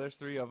 there you go. There's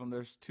 3 of them.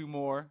 There's 2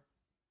 more.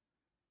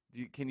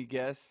 Can you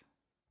guess?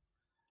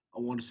 I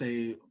want to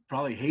say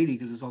probably Haiti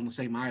because it's on the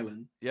same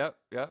island. Yep.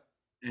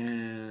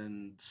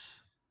 And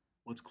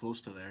what's close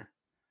to there?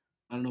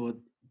 I don't know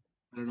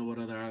what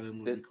other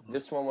island would be close.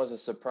 This one was a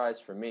surprise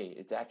for me.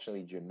 It's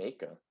actually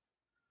Jamaica.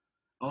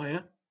 Oh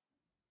yeah.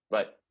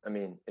 But I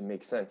mean, it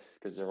makes sense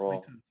because they're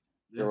all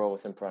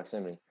within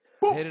proximity.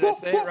 Hey, did I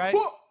say it right?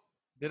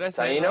 Did I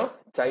say it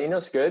right?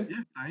 Taino's good.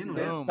 Yeah, Taino.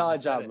 Boom.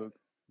 Solid job, Luke.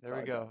 There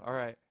we go. All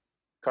right.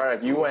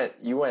 Cardec, you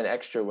went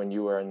extra when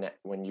you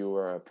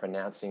were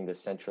pronouncing the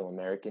Central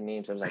American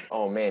names. I was like,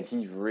 oh man,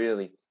 he's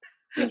really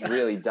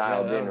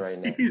dialed in right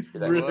now. He's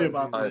really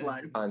about his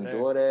life.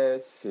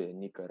 Honduras,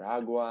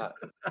 Nicaragua.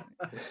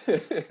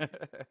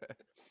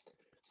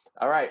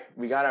 All right,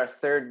 we got our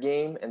third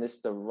game, and this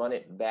is the run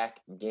it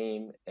back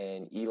game,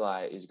 and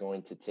Eli is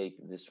going to take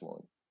this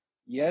one.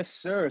 Yes,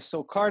 sir.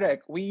 So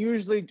Cardec, we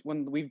usually,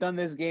 when we've done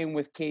this game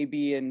with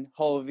KB and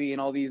Hulvey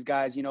and all these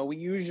guys, we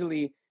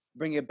usually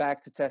bring it back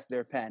to test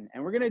their pen.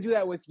 And we're going to do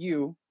that with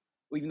you,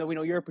 even though we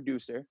know you're a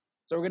producer.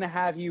 So we're going to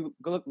have you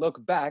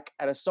look back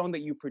at a song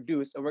that you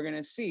produced, and we're going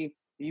to see if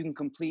you can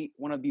complete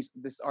one of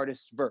this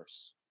artist's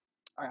verse.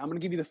 All right, I'm going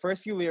to give you the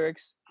first few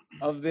lyrics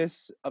of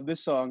this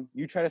song.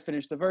 You try to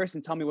finish the verse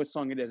and tell me what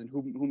song it is and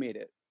who made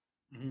it.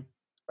 Mm-hmm.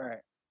 All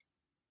right.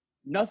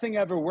 Nothing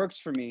ever works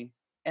for me,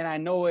 and I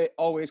know it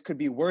always could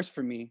be worse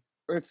for me.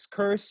 Earth's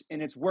curse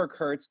and its work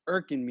hurts,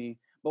 irking me,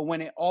 but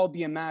when it all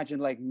be imagined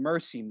like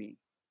mercy me.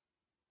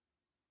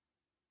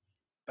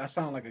 That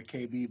sounds like a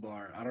KB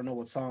bar. I don't know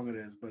what song it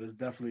is, but it's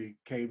definitely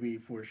KB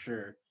for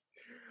sure.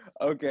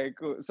 Okay,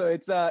 cool. So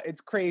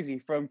it's Crazy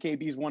from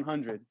KB's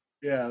 100.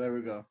 Yeah, there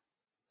we go.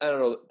 I don't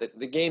know.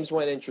 The games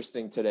went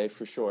interesting today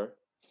for sure,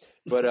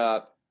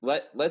 but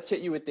let's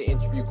hit you with the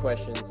interview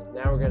questions.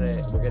 Now we're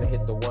gonna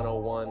hit the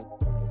 101.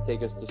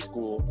 Take us to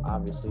school.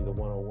 Obviously, the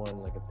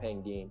 101 like a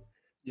pen game.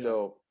 Yeah.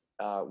 So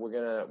we're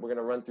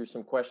gonna run through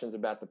some questions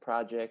about the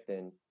project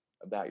and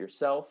about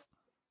yourself,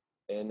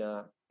 and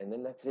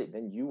then that's it.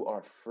 Then you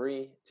are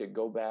free to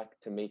go back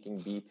to making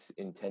beats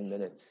in 10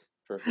 minutes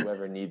for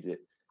whoever needs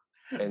it,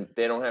 and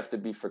they don't have to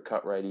be for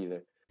cut right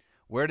either.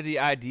 Where did the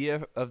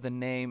idea of the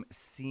name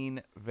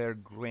Sin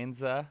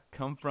Verguenza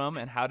come from,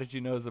 and how did you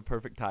know it was a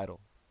perfect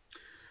title?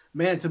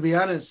 Man, to be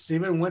honest,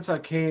 Sin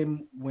Verguenza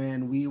came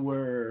when we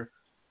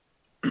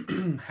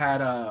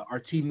had our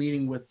team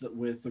meeting with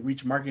the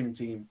Reach marketing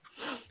team,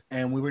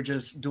 and we were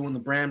just doing the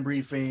brand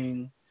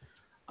briefing,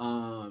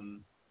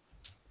 and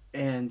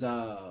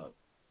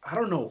I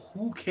don't know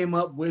who came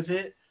up with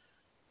it,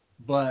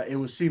 but it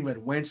was Sin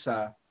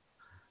Verguenza.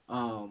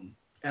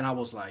 And I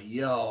was like,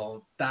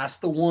 yo, that's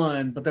the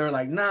one. But they were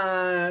like,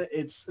 nah,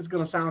 it's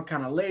going to sound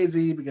kind of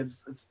lazy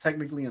because it's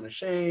technically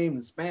unashamed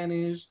in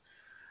Spanish.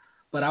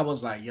 But I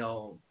was like,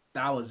 yo,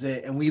 that was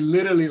it. And we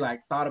literally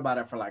thought about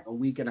it for a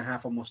week and a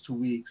half, almost 2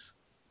 weeks.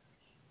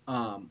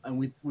 And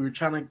we were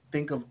trying to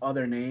think of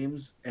other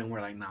names. And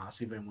we're like, nah,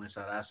 Sin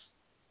Verguenza,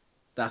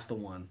 that's the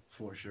one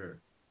for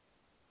sure.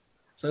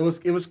 So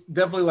it was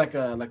definitely like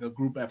a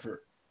group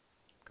effort.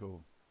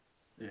 Cool.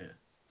 Yeah.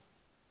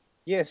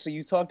 Yeah, so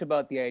you talked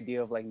about the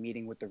idea of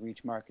meeting with the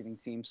Reach marketing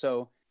team.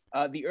 So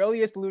the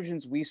earliest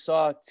allusions we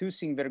saw to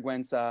Sin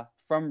Verguenza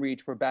from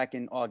Reach were back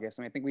in August.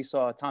 I think we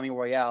saw Tommy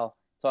Royale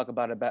talk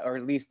about it, or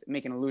at least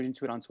make an allusion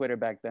to it on Twitter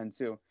back then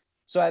too.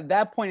 So at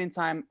that point in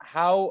time,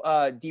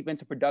 how deep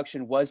into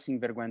production was Sin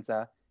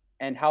Verguenza,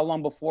 and how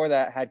long before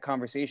that had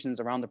conversations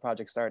around the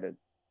project started?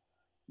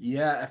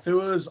 Yeah, if it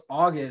was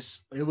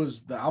August,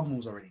 the album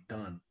was already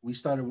done. We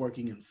started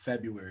working in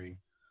February.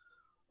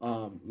 It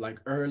was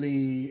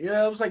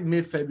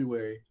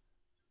mid-February.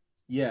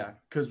 Yeah,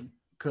 because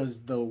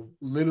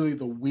literally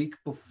the week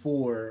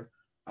before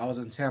I was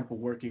in Tampa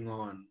working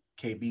on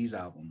KB's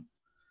album.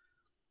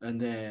 And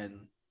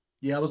then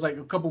it was a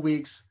couple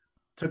weeks,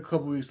 took a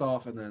couple weeks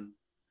off, and then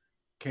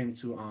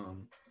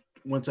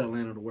went to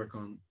Atlanta to work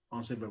on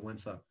Sin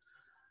Verguenza.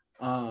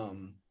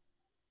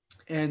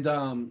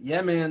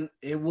 Yeah, man,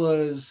 it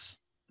was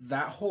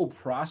that whole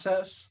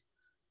process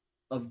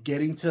of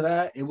getting to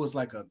that. It was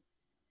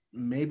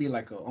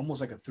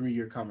almost like a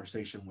 3-year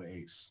conversation with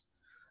Ace.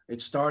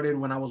 It started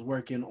when I was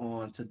working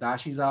on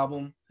Tedashi's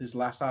album, his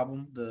last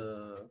album,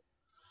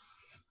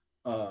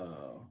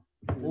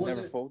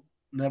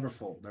 Never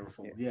Fold.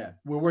 Yeah.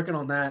 We're working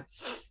on that.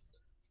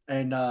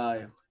 And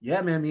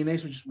yeah, man, me and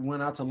Ace just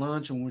went out to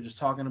lunch and we were just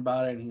talking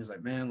about it. And he was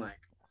like, man,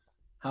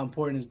 how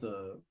important is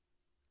the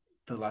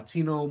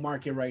Latino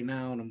market right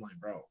now? And I'm like,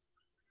 bro.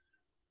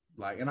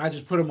 And I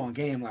just put him on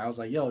game. I was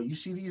like, yo, you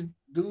see these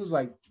dudes?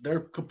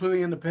 They're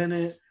completely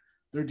independent.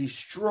 they're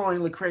destroying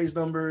Lecrae's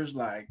numbers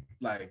like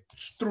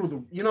through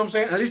the, you know what I'm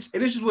saying? And it's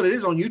just what it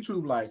is on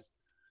YouTube. Like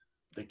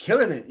they're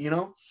killing it, you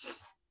know.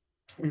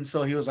 And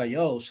so he was like,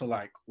 "Yo, so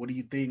like, what do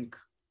you think?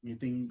 You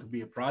think it could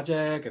be a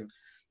project?" And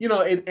you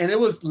know, and it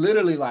was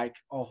literally like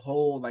a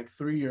whole like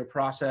 3 year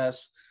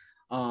process.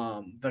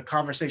 The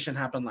conversation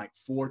happened like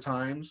 4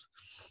 times.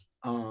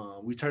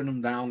 We turned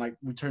him down, like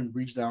we turned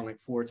Breach down like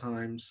 4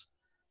 times.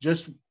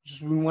 Just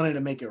we wanted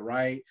to make it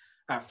right.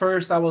 At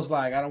first, I was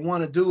like, I don't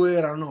want to do it.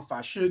 I don't know if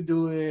I should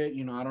do it.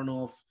 You know, I don't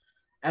know if.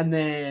 And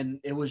then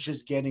it was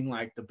just getting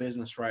like the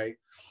business right.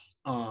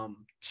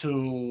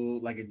 To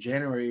like in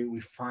January, we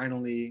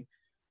finally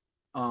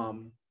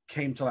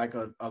came to like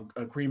a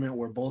agreement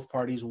where both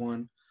parties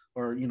won,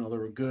 or you know they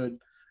were good.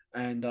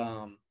 And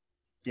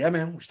yeah,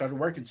 man, we started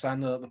working,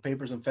 signed the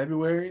papers in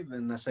February.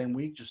 Then that same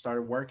week, just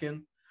started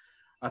working.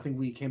 I think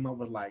we came up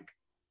with like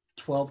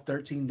 12,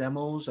 13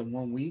 demos in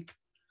 1 week.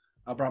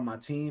 I brought my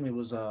team. It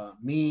was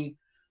me,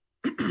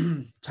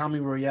 Tommy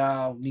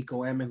Royale,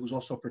 Nico Emmett, who's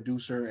also a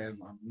producer and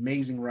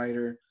amazing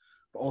writer,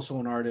 but also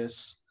an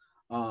artist,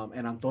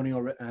 and Antonio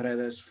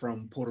Redes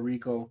from Puerto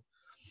Rico.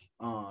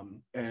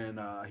 And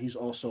he's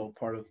also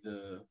part of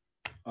the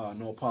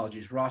No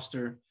Apologies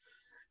roster.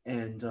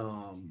 And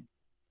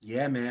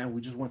yeah, man,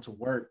 we just went to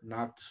work,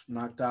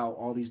 knocked out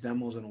all these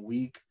demos in a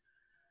week.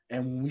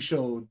 And when we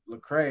showed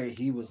Lecrae,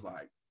 he was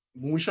like,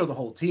 when we showed the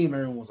whole team,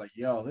 everyone was like,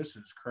 "Yo, this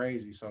is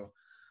crazy." So,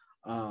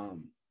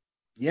 um,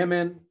 yeah,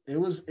 man, it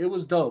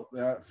was dope.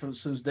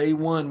 Since day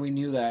one, we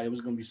knew that it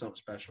was gonna be something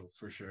special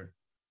for sure.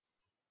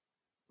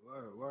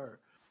 Word, word.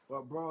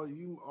 Well, bro,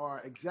 you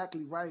are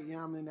exactly right. You know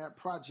what I mean? That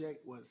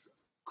project was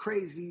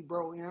crazy,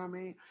 bro. You know what I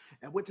mean?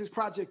 And with this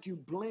project, you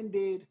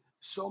blended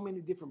so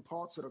many different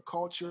parts of the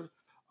culture,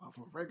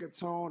 from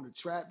reggaeton, the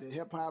trap, the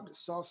hip hop, the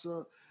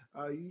salsa.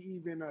 You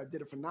even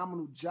did a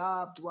phenomenal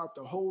job throughout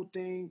the whole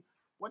thing.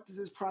 What does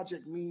this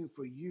project mean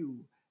for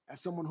you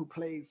as someone who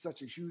played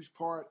such a huge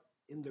part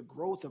in the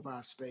growth of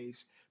our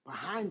space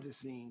behind the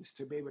scenes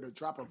to be able to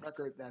drop a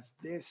record that's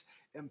this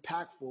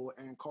impactful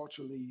and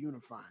culturally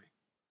unifying?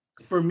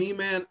 For me,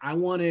 man, I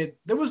wanted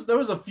there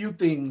was a few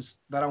things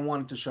that I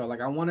wanted to show.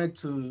 Like I wanted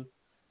to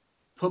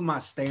put my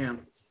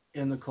stamp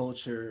in the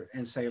culture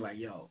and say like,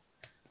 "Yo,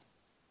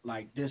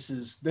 like this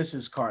is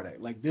Cardec.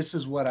 Like this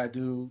is what I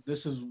do.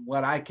 This is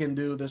what I can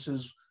do. This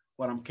is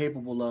what I'm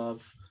capable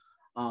of."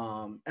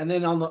 And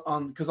then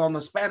on because on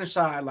the Spanish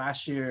side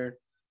last year,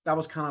 that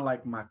was kind of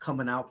like my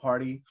coming out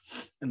party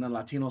in the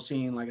Latino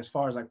scene, like as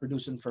far as like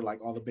producing for like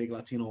all the big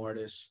Latino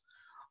artists.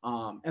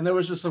 And there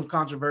was just some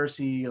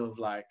controversy of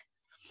like,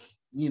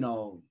 you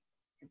know,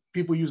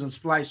 people using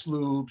splice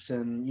loops,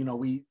 and you know,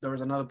 we there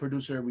was another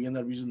producer, we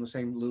ended up using the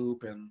same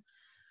loop, and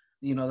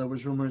you know, there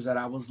was rumors that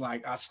I was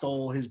like I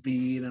stole his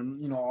beat,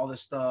 and you know, all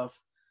this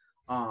stuff.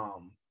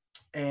 Um,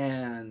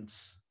 and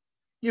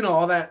you know,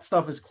 all that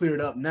stuff is cleared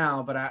up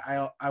now, but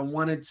I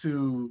wanted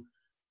to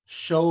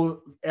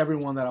show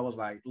everyone that I was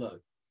like,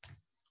 look,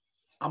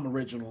 I'm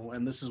original,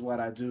 and this is what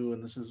I do,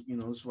 and this is, you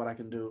know, this is what I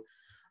can do.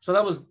 So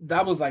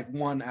that was like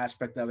one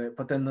aspect of it,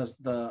 but then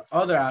the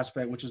other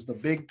aspect, which is the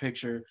big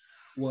picture,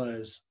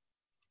 was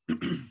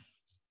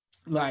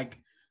like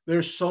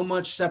there's so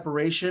much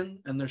separation,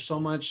 and there's so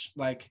much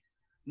like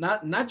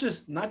not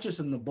just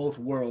in the both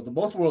world. The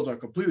both worlds are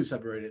completely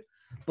separated,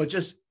 but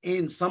just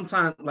in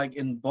sometimes like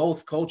in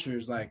both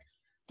cultures, like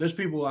there's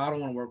people I don't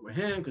want to work with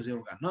him because he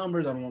don't got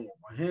numbers. I don't want to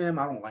work with him.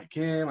 I don't like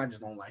him. I just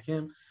don't like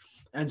him.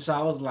 And so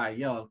I was like,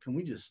 yo, can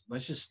we just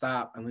let's just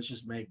stop and let's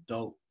just make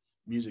dope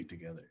music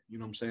together. You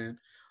know what I'm saying?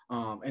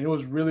 And it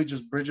was really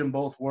just bridging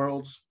both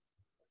worlds.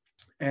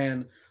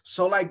 And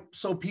so like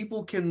so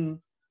people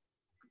can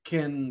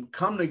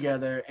come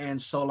together,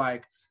 and so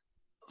like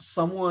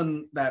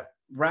someone that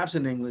raps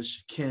in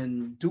English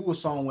can do a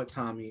song with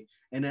Tommy,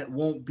 and it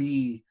won't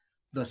be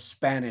the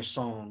Spanish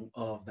song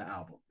of the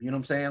album. You know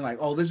what I'm saying? Like,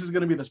 oh, this is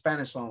gonna be the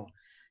Spanish song.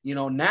 You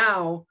know,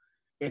 now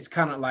it's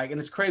kind of like, and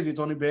it's crazy. It's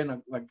only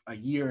been like a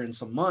year and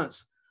some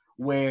months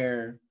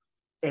where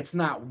it's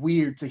not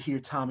weird to hear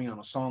Tommy on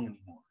a song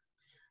anymore.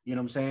 You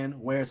know what I'm saying?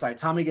 Where it's like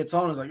Tommy gets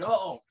on, it's like,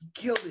 oh,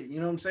 killed it. You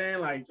know what I'm saying?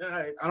 Like,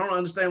 I don't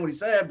understand what he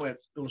said, but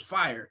it was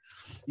fire.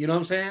 You know what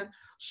I'm saying?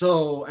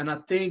 So, and I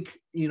think,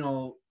 you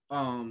know,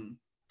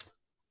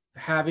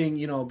 having,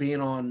 you know,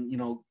 being on, you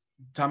know,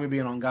 Tommy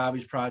being on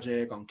Gavi's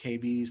project, on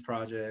KB's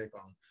project,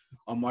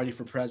 on Marty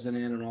for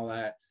President and all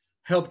that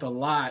helped a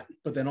lot.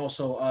 But then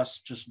also us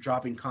just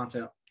dropping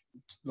content,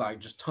 like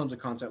just tons of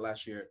content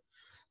last year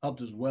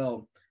helped as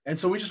well. And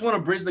so we just want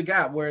to bridge the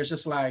gap where it's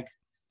just like,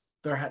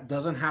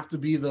 doesn't have to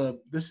be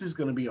this is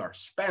going to be our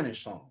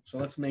Spanish song. So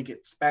let's make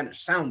it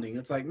Spanish sounding.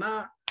 It's like,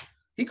 nah,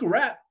 he could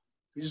rap.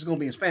 He's just going to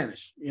be in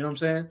Spanish. You know what I'm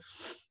saying?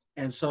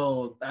 And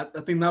so I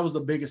think that was the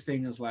biggest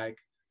thing is like,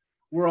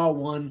 we're all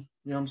one.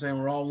 You know what I'm saying?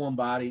 We're all one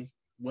body,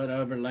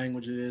 whatever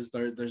language it is.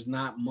 There's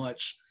not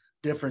much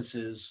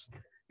differences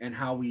in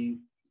how we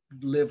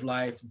live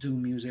life, do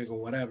music or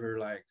whatever.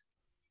 Like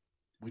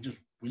we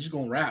just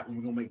gonna rap and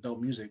we're gonna make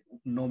dope music,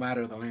 no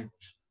matter the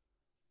language.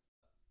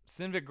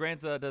 Sin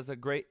Verguenza does a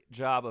great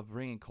job of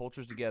bringing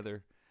cultures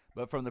together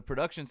But from the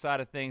production side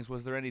of things,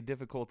 was there any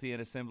difficulty in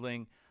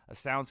assembling a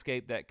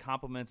soundscape that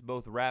complements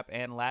both rap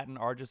and Latin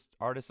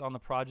artists on the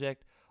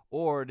project,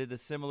 or did the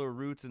similar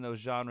roots in those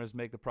genres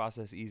make the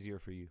process easier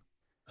for you?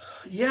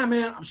 Yeah,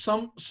 man.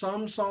 Some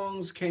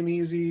songs came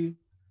easy.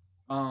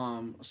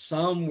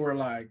 Some were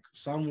like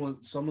some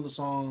of the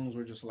songs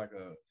were just like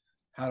a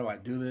how do I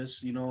do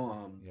this?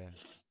 Yeah.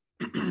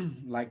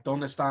 Like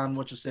Donde Están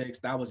What You Six,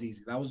 that was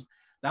easy. That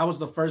was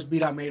the first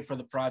beat I made for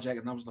the project,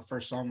 and that was the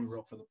first song we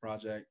wrote for the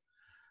project.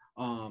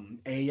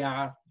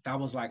 Aya, that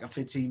was like a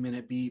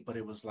 15-minute beat, but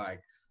it was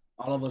like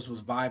all of us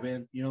was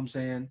vibing, you know what I'm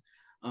saying?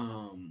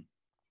 Um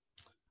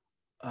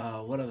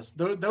what else?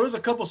 There was a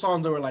couple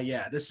songs that were like,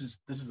 yeah, this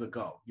is a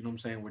go, you know what I'm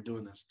saying? We're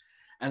doing this.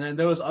 And then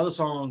there was other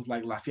songs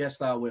like La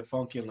Fiesta with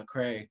Funky and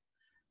Lecrae.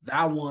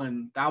 That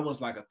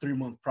was like a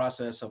 3-month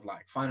process of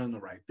like finding the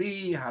right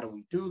beat. How do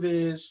we do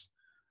this?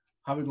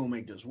 How we gonna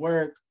make this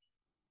work?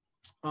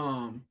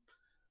 Um,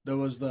 there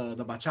was the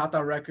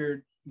bachata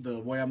record,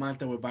 the Voy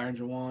Amante with Byron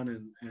Jawan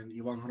and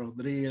Ivan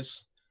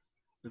Rodriguez.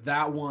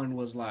 That one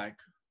was like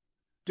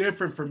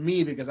different for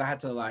me because I had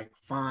to like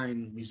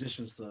find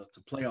musicians to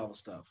play all the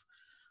stuff.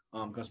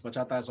 Because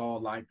bachata is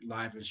all like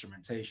live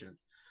instrumentation.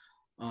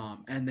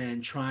 And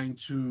then trying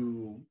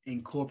to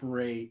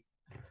incorporate,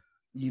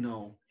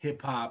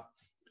 hip hop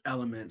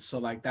elements. So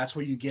like that's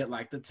where you get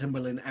like the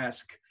Timberland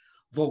esque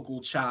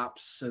vocal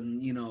chops,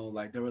 and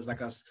like there was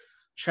like a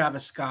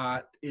Travis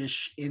Scott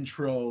ish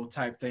intro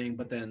type thing,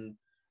 but then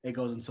it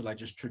goes into like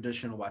just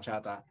traditional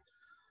bachata.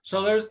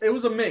 So it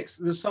was a mix.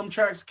 There's some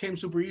tracks came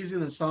super easy,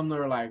 and then some that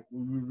were like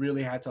we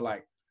really had to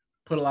like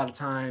put a lot of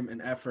time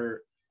and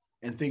effort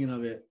and thinking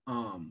of it.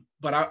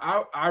 But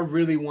I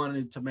really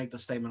wanted to make the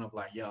statement of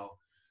like, yo,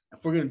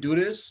 if we're gonna do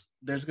this,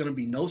 there's gonna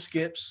be no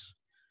skips.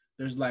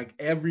 There's like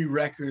every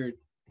record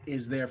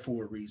is there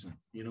for a reason.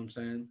 You know what I'm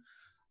saying?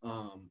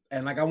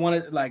 And like I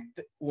wanted like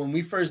when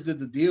we first did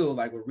the deal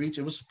like with Reach,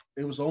 it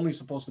was only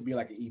supposed to be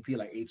like an EP,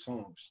 like 8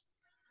 songs.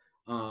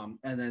 And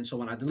then so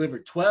when I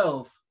delivered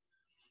 12,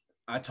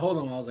 I told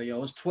them I was like,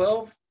 yo, it's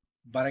 12,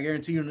 but I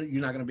guarantee you're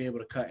not gonna be able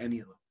to cut any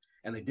of them.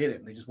 And they did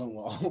it. They just went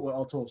with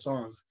all 12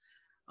 songs.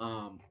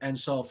 And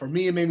so for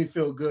me, it made me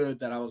feel good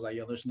that I was like,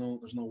 yo, there's no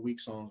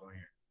weak songs on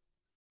here.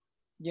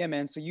 Yeah,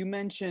 man. So you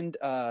mentioned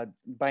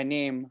by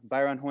name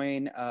Byron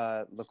Hoyne,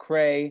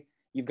 Lecrae.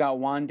 You've got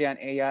Juan Dan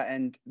Aya,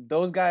 and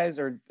those guys,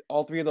 or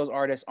all three of those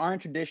artists,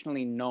 aren't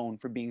traditionally known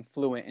for being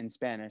fluent in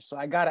Spanish. So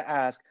I gotta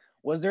ask,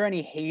 was there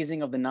any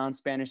hazing of the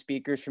non-Spanish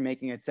speakers for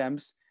making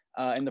attempts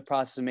in the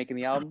process of making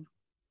the album?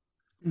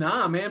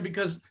 Nah, man,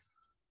 because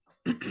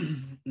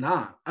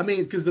nah. I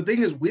mean, because the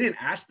thing is, we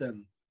didn't ask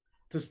them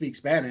to speak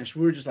Spanish.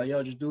 We were just like,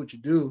 yo, just do what you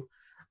do.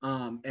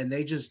 And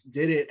they just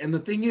did it. And the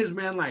thing is,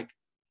 man, like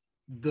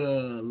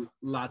the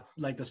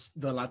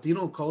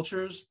Latino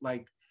cultures,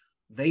 like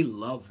they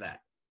love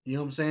that. You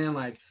know what I'm saying?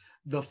 Like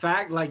the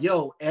fact, like,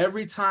 yo,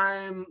 every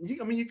time,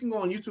 I mean, you can go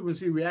on YouTube and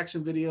see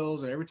reaction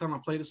videos, or every time I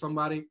play to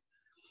somebody,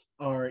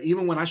 or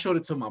even when I showed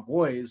it to my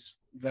boys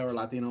that were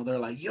Latino, they're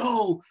like,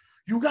 yo,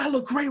 you got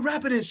Lecrae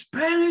rapping in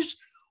Spanish?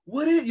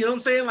 You know what I'm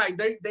saying?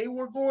 Like they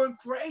were going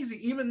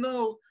crazy, even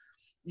though,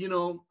 you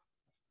know,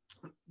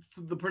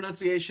 the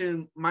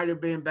pronunciation might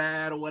have been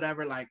bad or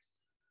whatever. Like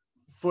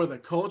for the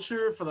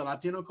culture, for the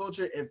Latino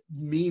culture, it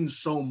means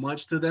so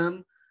much to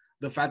them.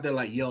 The fact that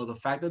like, yo, the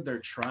fact that they're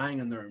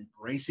trying and they're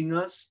embracing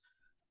us,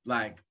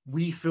 like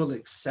we feel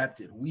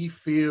accepted. We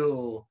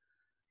feel,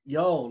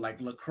 yo, like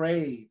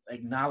Lecrae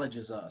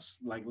acknowledges us.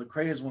 Like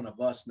Lecrae is one of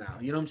us now.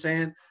 You know what I'm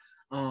saying?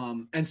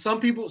 And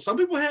some people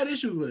had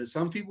issues with it.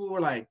 Some people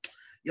were like,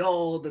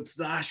 yo, the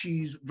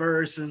Tadashi's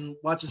verse and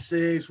Watch a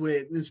Six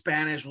with in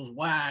Spanish was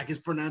whack. His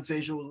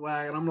pronunciation was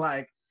whack. And I'm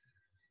like,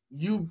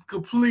 you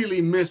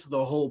completely missed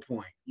the whole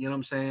point. You know what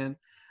I'm saying?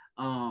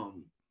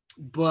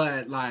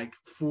 But like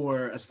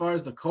for as far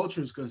as the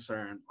culture is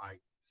concerned,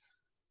 like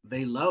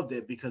they loved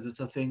it because it's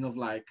a thing of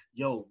like,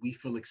 yo, we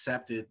feel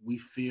accepted, we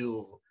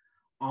feel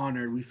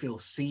honored, we feel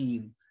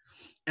seen.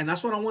 And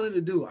that's what I wanted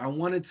to do. I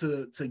wanted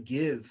to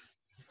give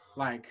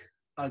like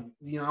I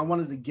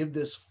wanted to give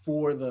this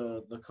for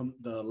the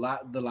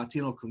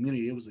Latino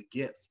community. It was a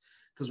gift.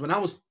 Because when I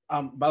was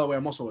by the way,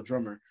 I'm also a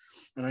drummer,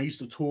 and I used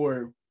to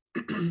tour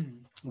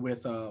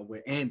with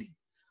Andy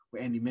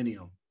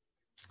Mineo.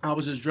 I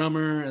was his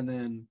drummer, and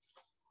then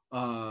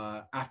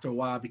after a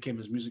while I became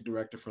his music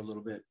director for a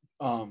little bit.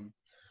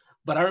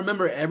 But I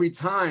remember every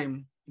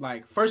time,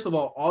 like, first of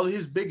all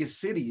his biggest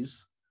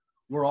cities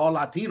were all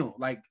Latino.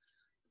 Like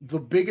the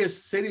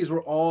biggest cities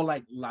were all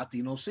like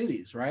Latino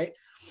cities, right?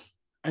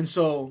 And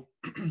so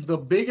the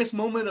biggest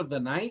moment of the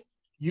night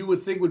you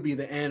would think would be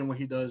the end when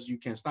he does You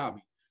Can't Stop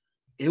Me.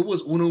 It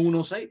was Uno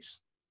Uno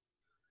Seis.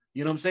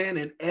 You know what I'm saying?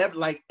 And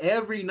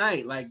every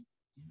night, like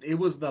it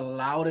was the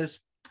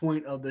loudest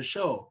point of the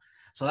show.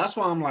 So that's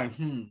why I'm like,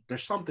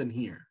 there's something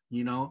here,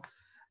 you know?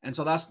 And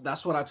so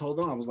that's what I told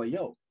them. I was like,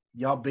 yo,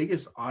 y'all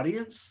biggest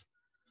audience,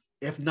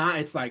 if not,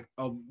 it's like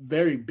a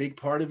very big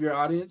part of your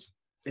audience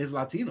is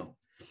Latino.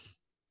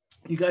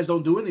 You guys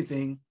don't do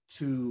anything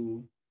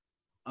to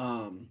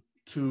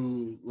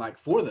like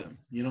for them,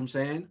 you know what I'm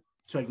saying?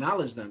 to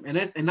acknowledge them,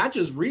 and not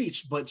just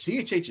Reach, but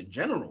CHH in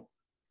general.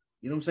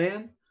 You know what I'm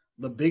saying?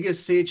 The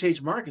biggest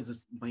CHH markets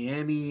is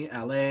Miami,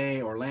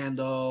 LA,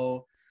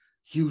 Orlando,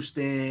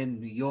 Houston,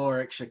 New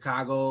York,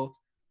 Chicago.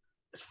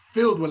 It's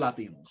filled with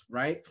Latinos,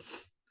 right?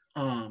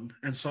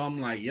 And so I'm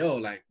like, yo,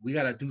 like we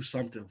gotta do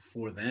something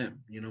for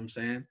them. You know what I'm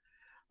saying?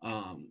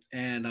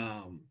 And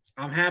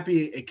I'm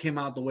happy it came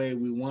out the way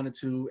we wanted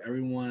to.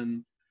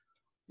 Everyone,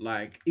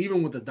 like,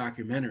 even with the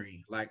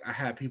documentary, like I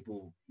had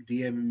people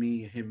DMing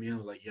me, hit me. I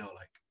was like, yo,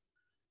 like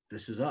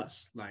this is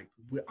us. Like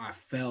I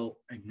felt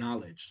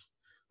acknowledged.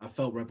 I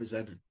felt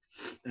represented.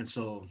 And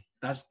so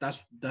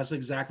that's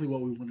exactly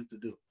what we wanted to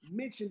do. You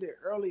mentioned it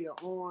earlier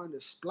on,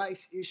 the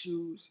splice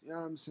issues, you know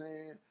what I'm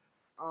saying?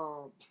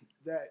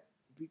 That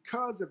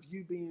because of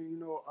you being, you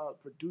know, a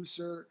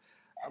producer,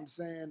 I'm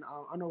saying,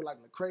 I know like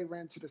Lecrae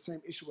ran to the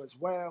same issue as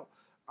well.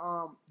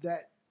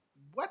 That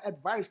what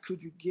advice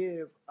could you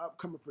give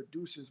upcoming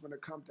producers when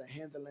it comes to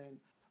handling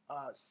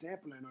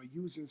sampling or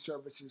using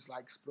services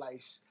like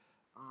Splice?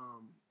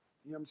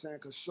 You know what I'm saying?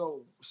 Because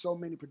so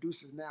many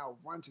producers now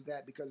run to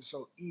that because it's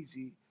so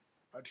easy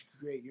to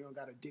create. You don't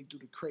got to dig through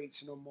the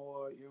crates no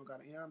more. You don't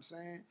got to, you know what I'm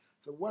saying?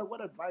 So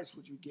what advice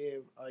would you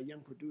give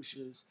young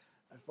producers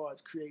as far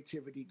as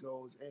creativity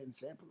goes and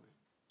sampling?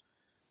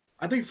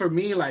 I think for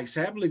me, like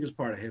sampling is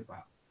part of hip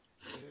hop.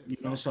 Yeah,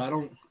 You know, so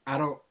facts.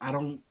 I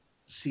don't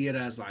see it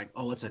as like,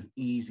 oh, it's an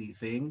easy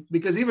thing,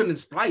 because even in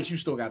Splice you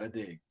still gotta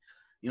dig.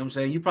 You know what I'm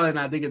saying? You probably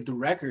not digging through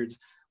records,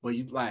 but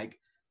you like,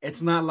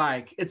 it's not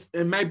like,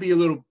 it might be a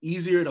little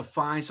easier to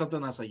find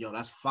something that's like, yo,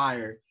 that's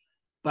fire.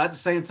 But at the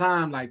same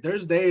time, like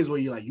there's days where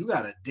you like, you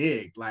gotta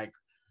dig, like,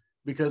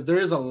 because there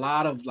is a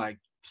lot of like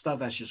stuff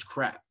that's just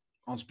crap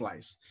on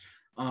Splice.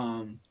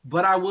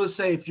 But I will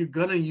say, if you're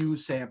gonna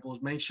use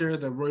samples, make sure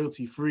they're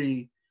royalty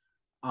free,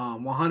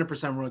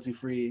 100% royalty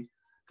free.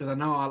 Because I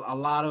know a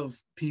lot of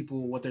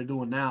people, what they're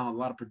doing now, a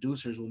lot of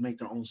producers will make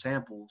their own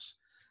samples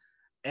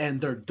and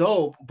they're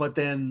dope, but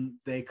then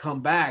they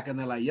come back and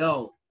they're like,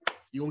 yo,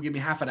 you gonna give me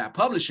half of that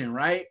publishing,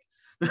 right?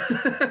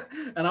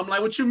 And I'm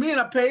like, what you mean?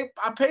 I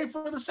paid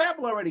for the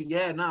sample already.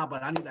 Yeah, nah,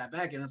 but I need that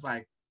back. And it's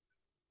like,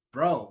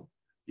 bro,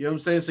 you know what I'm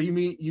saying? So you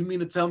mean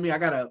to tell me I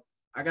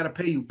gotta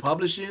pay you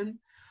publishing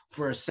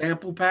for a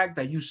sample pack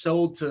that you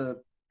sold to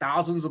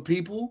thousands of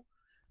people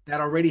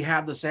that already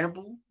have the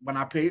sample when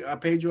I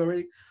paid you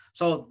already?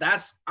 So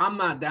that's, I'm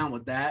not down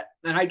with that.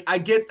 And I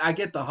get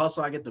the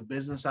hustle, I get the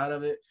business out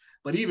of it.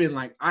 But even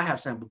like I have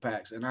sample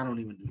packs and I don't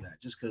even do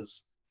that just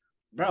because,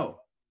 bro,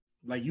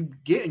 like you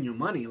getting your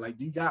money. Like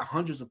you got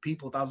hundreds of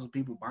people, thousands of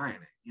people buying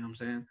it. You know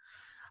what I'm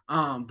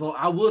saying? But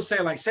I will say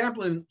like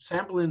sampling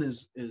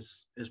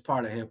is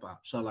part of hip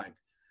hop. So like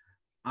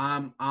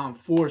I'm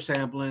for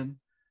sampling,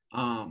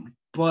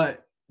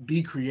 but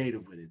be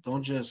creative with it.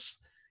 Don't just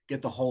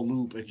get the whole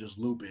loop and just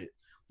loop it.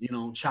 You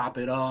know, chop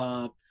it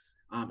up.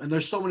 And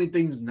there's so many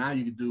things now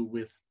you can do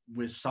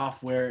with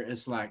software.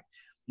 It's like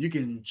you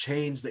can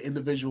change the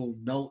individual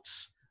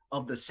notes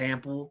of the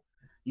sample.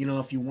 You know,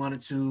 if you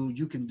wanted to,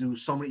 you can do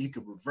so many. You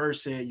can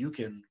reverse it. You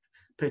can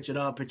pitch it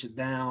up, pitch it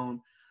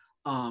down.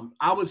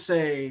 I would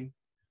say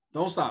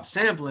don't stop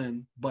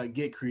sampling, but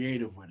get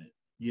creative with it,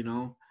 you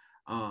know?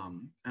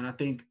 And I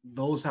think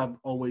those have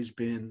always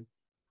been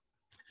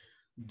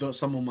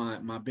some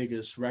of my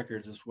biggest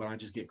records is when I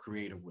just get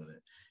creative with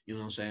it. You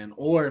know what I'm saying?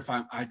 Or if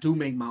I do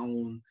make my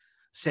own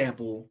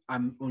sample,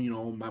 I'm, you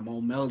know, my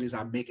own melodies,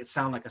 I make it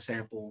sound like a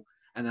sample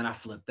and then I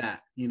flip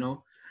that, you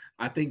know?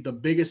 I think the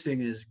biggest thing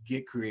is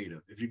get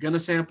creative. If you're gonna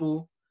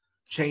sample,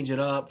 change it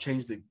up,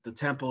 change the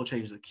tempo,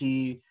 change the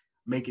key,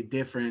 make it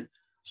different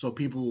so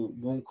people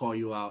won't call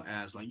you out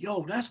as like,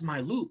 yo, that's my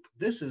loop.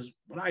 This is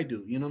what I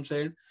do. You know what I'm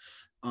saying?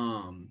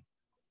 Um,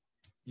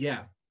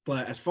 yeah.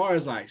 But as far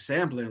as like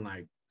sampling,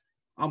 like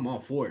I'm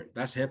all for it.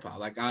 That's hip hop.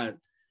 Like I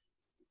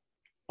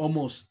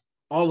almost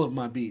all of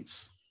my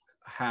beats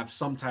have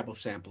some type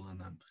of sample in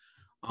them.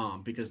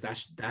 Because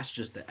that's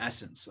just the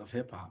essence of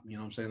hip hop. You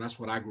know what I'm saying? That's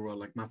what I grew up.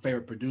 Like my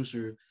favorite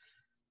producer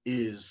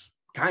is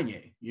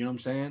Kanye. You know what I'm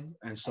saying?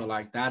 And so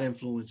like that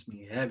influenced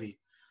me heavy.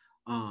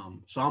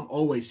 So I'm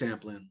always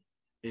sampling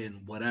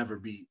in whatever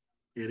beat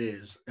it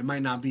is. It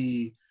might not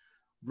be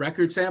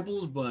record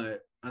samples,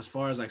 but as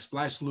far as like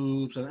splice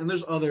loops and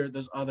there's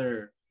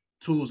other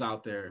tools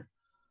out there.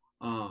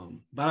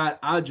 But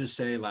I'd just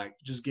say like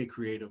just get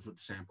creative with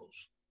the samples.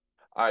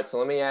 All right, so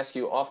let me ask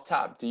you off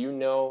top, do you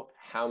know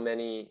how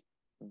many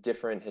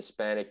different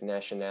Hispanic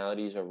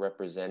nationalities are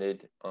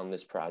represented on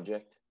this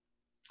project?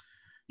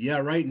 Yeah,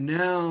 right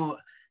now,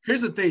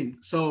 here's the thing.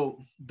 So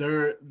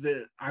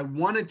I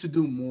wanted to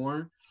do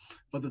more,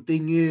 but the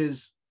thing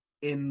is,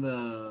 in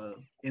the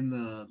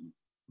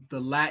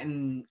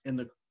Latin,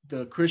 in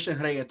the Christian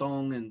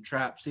reggaeton and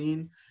trap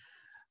scene,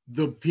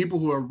 the people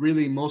who are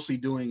really mostly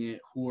doing it,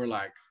 who are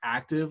like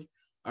active,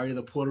 are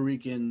either Puerto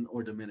Rican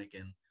or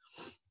Dominican.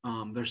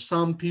 There's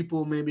some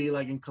people maybe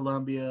like in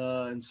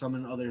Colombia and some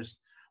in others,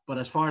 but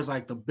as far as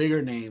like the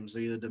bigger names,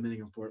 they're either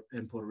Dominican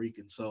and Puerto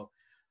Rican. So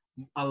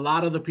a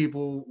lot of the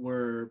people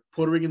were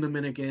Puerto Rican,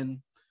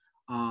 Dominican.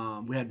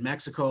 We had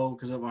Mexico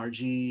because of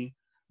RG.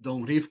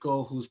 Don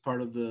Rifco, who's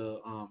part of the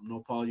No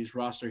Apologies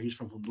roster. He's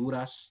from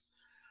Honduras.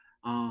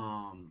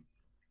 Um,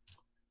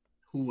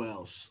 who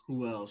else?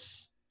 Who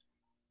else?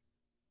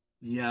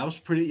 Yeah, it was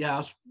pretty.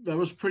 Yeah, that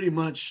was pretty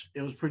much.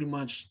 It was pretty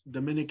much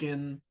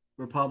Dominican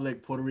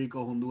Republic, Puerto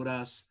Rico,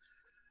 Honduras,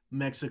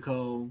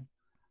 Mexico.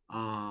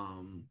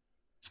 Um,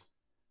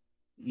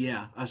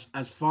 yeah,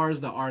 as far as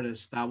the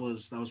artists, that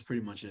was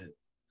pretty much it.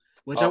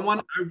 Which Oh, I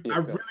yeah,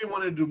 go ahead. really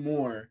want to do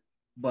more,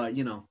 but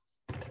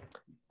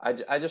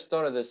I just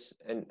thought of this,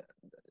 and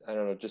I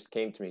don't know, it just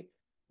came to me.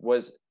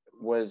 Was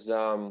was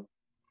um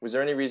was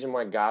there any reason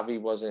why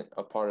Gavi wasn't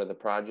a part of the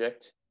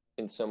project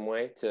in some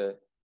way? To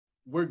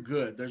we're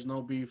good. There's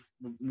no beef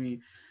with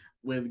me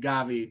with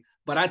Gavi,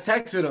 but I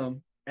texted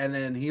him and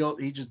then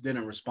he just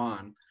didn't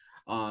respond.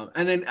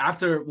 And then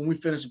after when we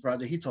finished the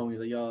project, he told me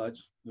he's like, "Yo, I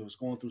just was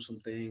going through some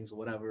things or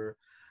whatever."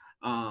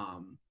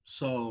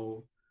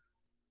 So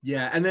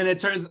yeah, and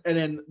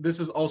then this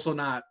is also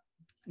not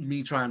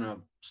me trying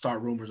to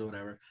start rumors or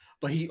whatever,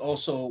 but he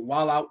also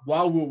while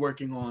we were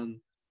working on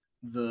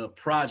the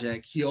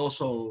project, he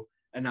also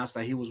announced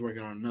that he was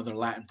working on another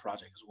Latin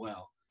project as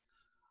well.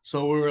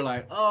 So we were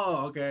like,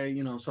 oh,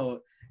 okay,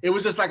 so it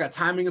was just like a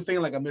timing thing,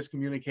 like a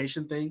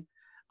miscommunication thing.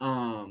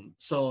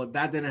 So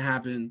that didn't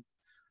happen.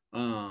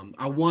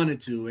 I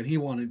wanted to, and he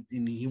wanted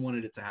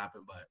it to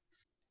happen, but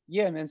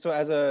Yeah, man. So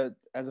as a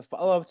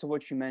follow up to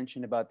what you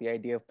mentioned about the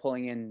idea of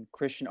pulling in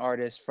Christian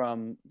artists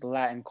from the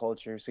Latin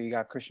culture, so you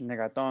got Christian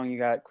reggaeton, you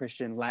got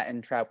Christian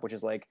Latin trap, which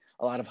is like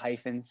a lot of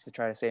hyphens to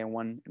try to say in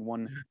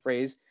one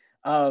phrase.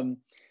 Um,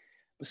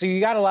 so you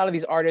got a lot of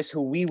these artists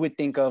who we would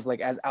think of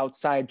like as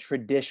outside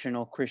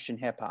traditional Christian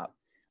hip hop.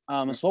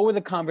 So what were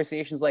the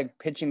conversations like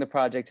pitching the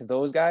project to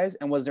those guys,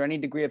 and was there any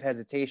degree of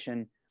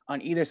hesitation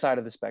on either side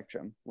of the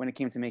spectrum when it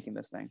came to making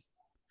this thing?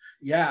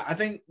 yeah, I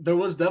think there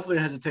was definitely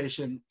a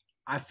hesitation.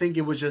 I think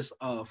it was just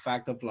a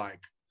fact of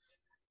like,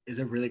 is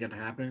it really gonna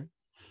happen?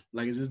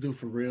 Like, is this dude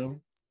for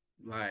real?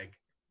 Like,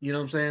 you know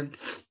what I'm saying?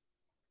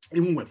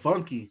 Even with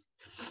Funky,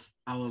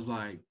 I was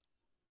like,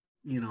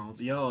 yo,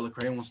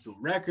 Lecrae wants to do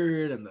a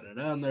record and da da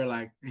da, and they're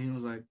like, and he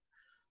was like,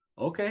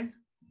 okay,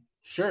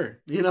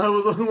 sure. It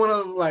was one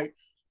of like,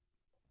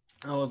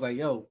 I was like,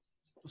 yo,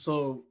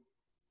 so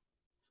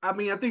I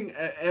mean, I think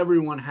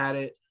everyone had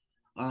it,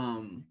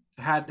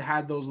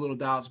 had those little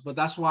doubts, but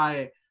that's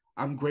why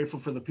I'm grateful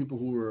for the people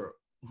who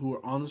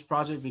were on this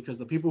project, because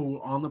the people who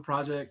were on the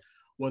project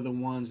were the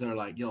ones that are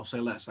like, yo, say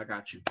less, I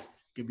got you.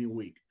 Give me a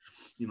week,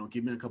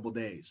 give me a couple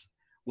days,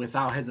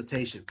 without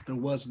hesitation. There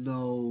was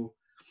no,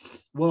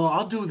 well,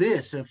 I'll do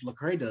this if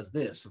Lecrae does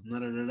this, da,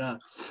 da, da, da.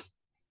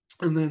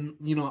 And then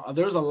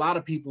there's a lot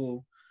of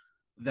people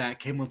that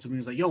came up to me and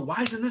was like, yo,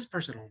 why isn't this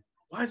person on?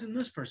 Why isn't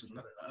this person?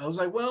 I was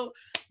like, well,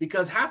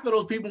 because half of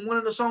those people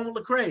wanted a song with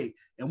Lecrae,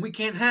 and we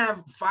can't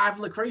have 5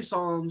 Lecrae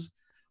songs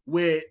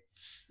with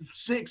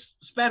 6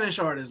 Spanish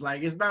artists.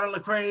 Like, it's not a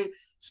Lecrae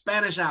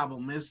Spanish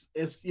album. It's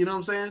you know what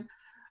I'm saying?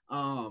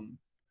 Um,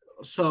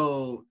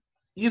 so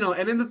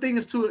and then the thing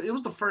is too, it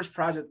was the first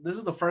project. This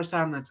is the first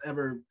time that's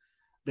ever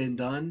been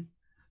done.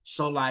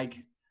 So like,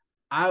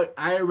 I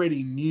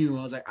already knew.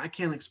 I was like, I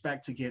can't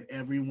expect to get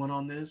everyone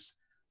on this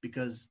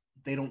because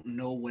they don't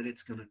know what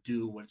it's gonna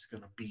do, what it's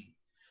gonna be.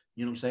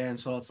 You know what I'm saying?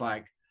 So it's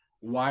like,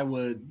 why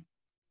would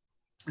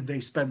they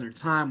spend their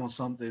time on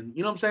something?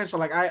 You know what I'm saying? So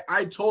like,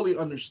 I totally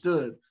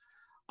understood.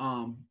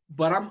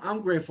 But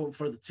I'm grateful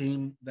for the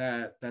team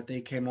that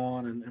they came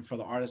on, and for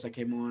the artists that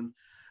came on,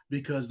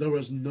 because there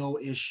was no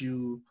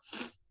issue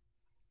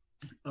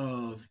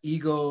of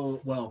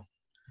ego. Well,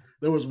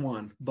 there was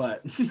one,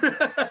 but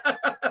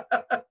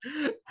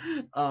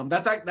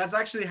that's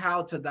actually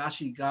how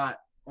Tadashi got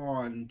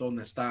on Donde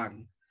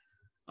Están.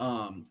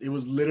 It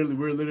was literally,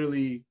 we're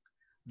literally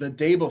the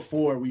day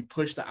before we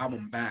pushed the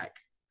album back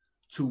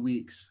 2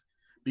 weeks,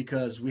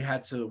 because we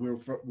had to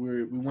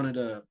we wanted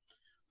to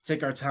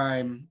take our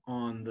time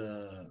on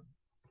the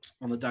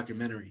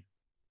documentary.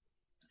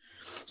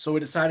 So we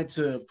decided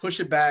to push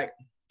it back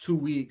 2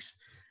 weeks.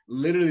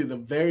 Literally the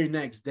very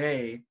next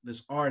day,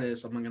 this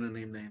artist, I'm not gonna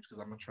name names because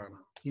I'm not trying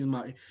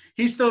to.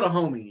 He's still the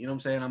homie. You know what I'm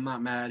saying? I'm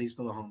not mad. He's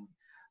still a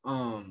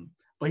homie.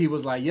 But he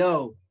was like,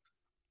 "Yo,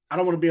 I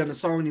don't want to be on the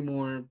song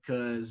anymore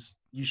because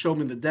you showed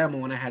me the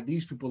demo and I had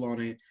these people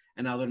on it,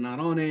 and now they're not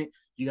on it.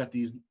 You got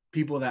these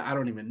people that I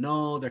don't even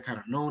know. They're kind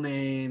of no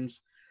names,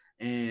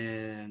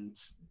 and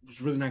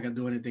it's really not gonna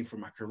do anything for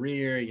my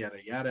career,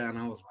 yada yada." And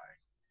I was like,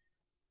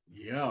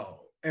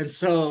 yo. And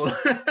so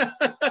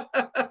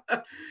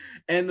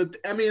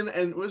I mean,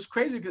 and it was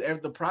crazy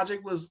because the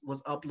project was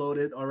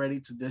uploaded already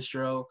to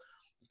distro,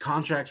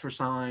 contracts were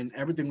signed,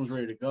 everything was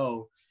ready to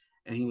go,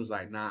 and he was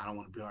like, nah, I don't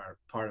want to be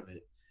part of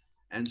it.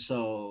 And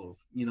so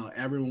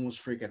everyone was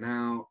freaking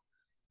out,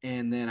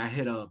 and then I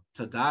hit up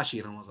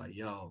Tadashi and I was like,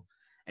 yo.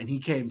 And he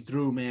came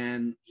through,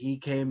 man. He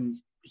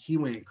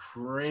went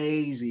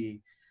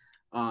crazy.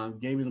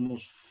 Gave me the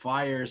most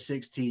fire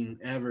 16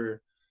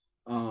 ever.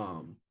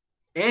 um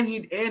and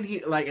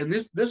he like, and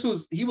this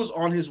was, he was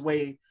on his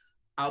way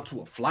out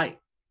to a flight.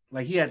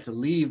 Like, he had to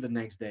leave the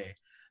next day.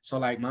 So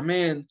like, my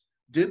man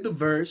did the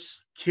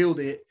verse, killed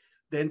it,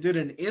 then did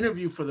an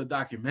interview for the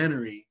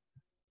documentary,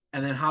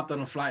 and then hopped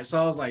on a flight.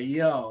 So I was like,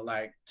 yo,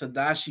 like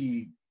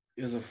Tadashi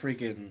is a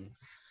freaking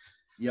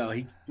yo.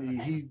 He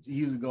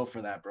was a go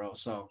for that, bro.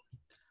 So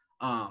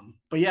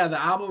but yeah,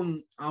 the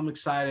album I'm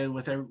excited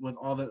with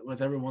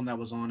with everyone that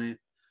was on it.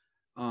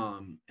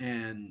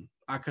 And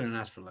I couldn't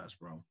ask for less,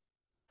 bro.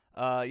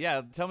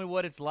 Yeah, tell me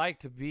what it's like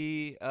to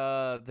be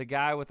the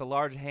guy with a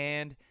large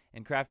hand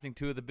and crafting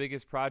two of the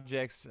biggest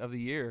projects of the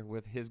year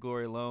with His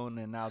Glory Alone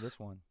and now this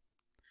one.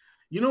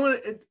 You know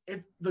what?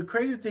 The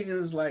crazy thing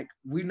is, like,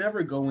 we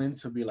never go in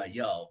to be like,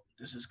 yo,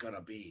 this is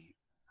gonna be,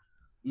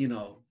 game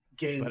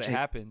But it changer.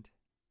 happened.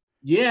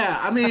 Yeah,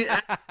 I mean,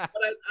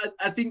 but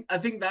I think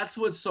that's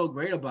what's so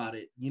great about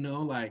it.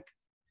 Like,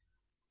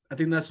 I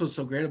think that's what's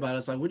so great about it.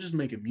 It's like we're just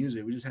making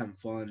music, we're just having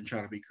fun and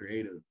trying to be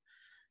creative.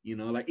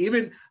 Like,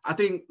 even I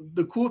think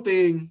the cool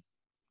thing,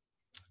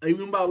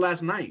 even about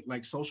last night,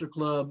 like Social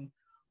Club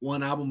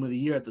won album of the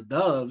year at the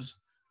Doves.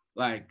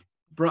 Like,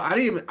 bro,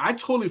 I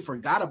totally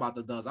forgot about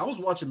the Doves. I was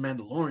watching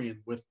Mandalorian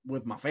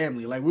with my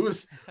family. Like, we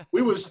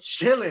was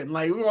chilling.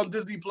 Like, we were on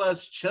Disney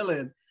Plus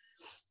chilling.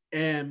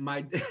 And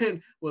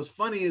and what's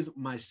funny is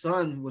my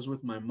son was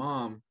with my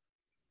mom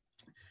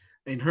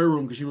in her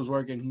room because she was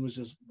working. He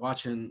was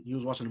watching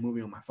a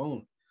movie on my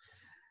phone.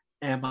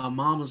 And my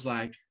mom was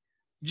like,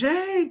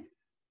 Jay,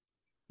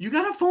 you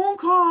got a phone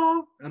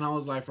call. And I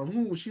was like, from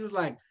who? She was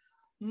like,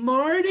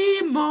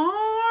 Marty Mar.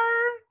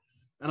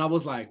 And I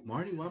was like,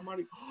 Marty, why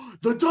Marty?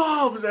 The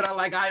Doves. And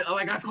I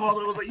called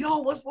him. I was like, yo,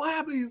 what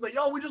happened? He's like,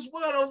 yo, we just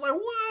won. I was like,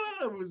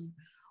 what? I was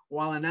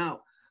wilding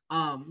out.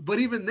 But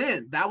even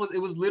then,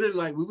 it was literally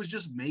like we was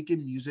just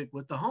making music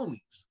with the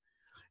homies.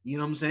 You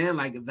know what I'm saying?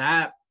 Like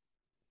that.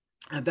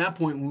 At that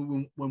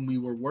point, when we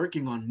were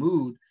working on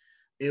Mood,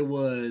 it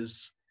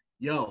was,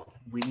 yo,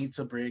 we need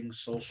to bring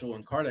Social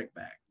and Kardec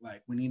back.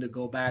 Like, we need to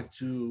go back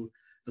to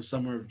the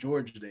Summer of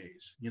George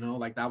days.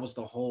 Like, that was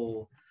the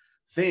whole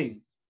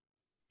thing.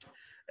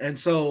 And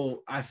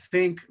so I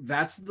think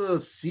that's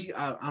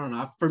I don't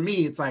know. For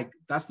me, it's like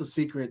that's the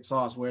secret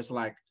sauce where it's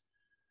like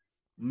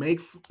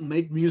make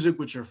music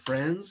with your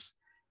friends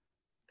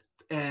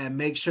and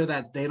make sure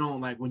that they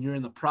don't, like, when you're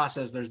in the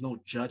process, there's no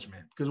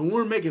judgment. Because when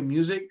we're making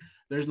music,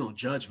 there's no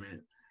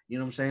judgment. You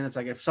know what I'm saying? It's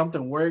like if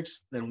something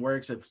works, then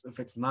works. If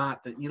it's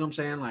not, then, you know what I'm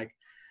saying? Like,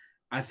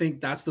 I think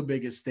that's the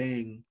biggest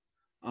thing,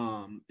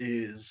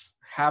 is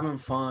having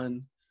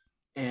fun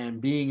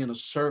and being in a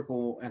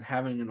circle and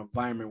having an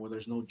environment where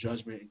there's no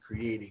judgment and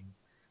creating.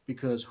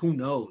 Because who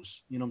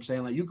knows? You know what I'm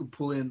saying? Like, you could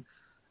pull in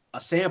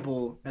a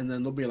sample and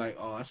then they'll be like,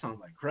 oh, that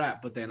sounds like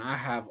crap. But then I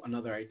have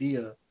another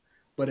idea.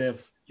 But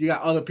if you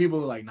got other people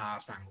who are like, nah,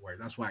 it's not gonna work.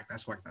 That's whack.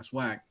 That's whack. That's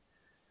whack.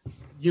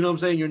 You know what I'm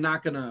saying? You're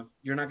not gonna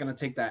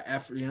take that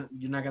effort. You're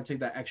not gonna take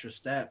that extra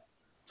step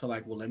to,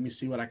 like, well, let me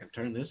see what I can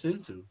turn this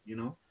into.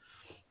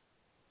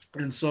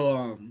 And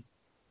so,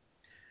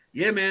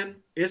 yeah, man,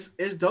 it's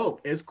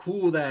dope. It's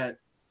cool that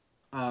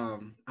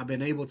I've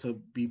been able to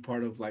be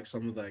part of, like,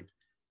 some of, like,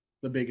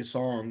 the biggest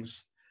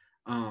songs.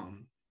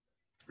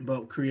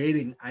 But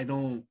creating, I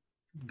don't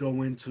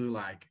go into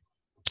like,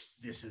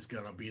 this is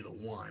gonna be the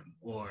one,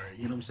 or,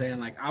 you know what I'm saying?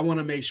 Like, I want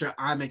to make sure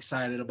I'm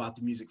excited about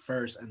the music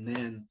first, and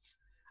then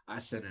I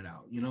send it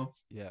out.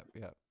 Yeah.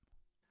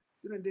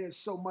 There's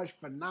so much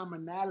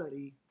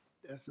phenomenality.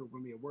 That's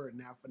gonna be a word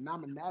now.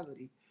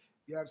 Phenomenality.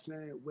 You know what I'm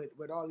saying?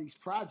 With all these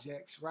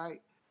projects,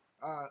 right?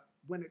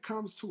 When it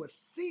comes to a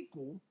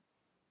sequel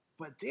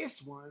for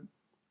this one,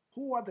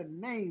 who are the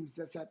names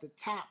that's at the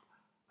top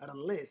of the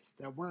list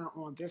that weren't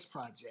on this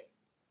project?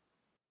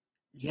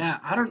 Yeah,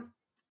 I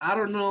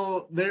don't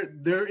know.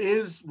 There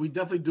is. We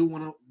definitely do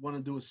want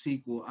to do a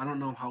sequel. I don't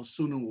know how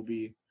soon it will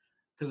be,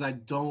 because I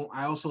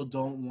also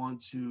don't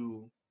want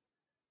to.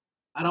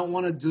 I don't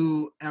want to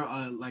do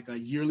like a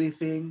yearly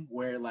thing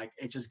where, like,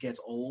 it just gets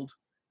old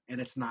and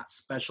it's not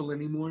special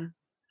anymore.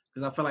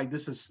 Because I feel like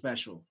this is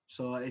special,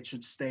 so it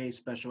should stay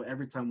special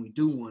every time we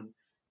do one.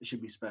 It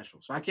should be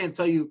special. So I can't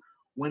tell you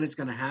when it's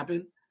gonna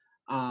happen,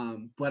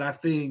 but I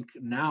think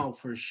now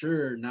for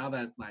sure. Now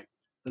that, like,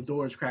 the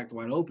door is cracked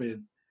wide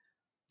open,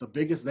 the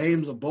biggest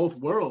names of both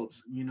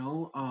worlds.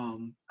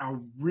 I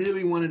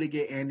really wanted to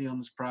get Andy on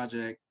this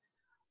project.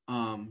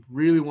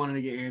 Really wanted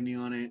to get Andy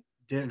on it.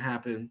 Didn't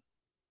happen.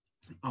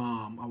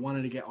 I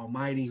wanted to get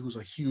Almighty, who's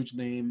a huge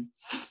name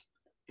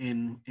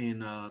in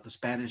the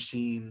Spanish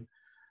scene.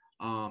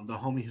 The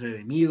homie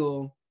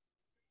Redimido,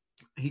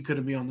 he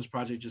couldn't be on this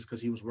project just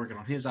because he was working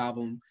on his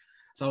album.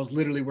 So I was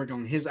literally working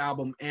on his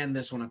album and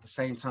this one at the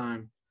same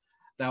time.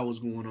 That was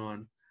going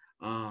on.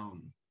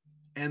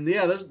 And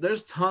yeah,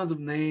 there's tons of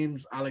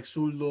names. Alex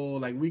Zurdo,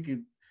 like, we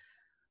could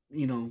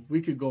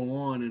go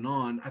on and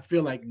on. I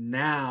feel like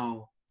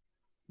now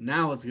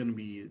it's gonna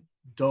be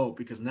dope,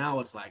 because now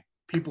it's like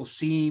people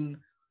seeing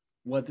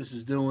what this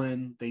is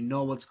doing, they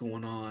know what's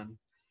going on,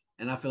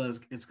 and I feel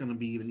like it's gonna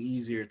be even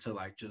easier to,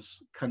 like,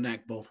 just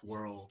connect both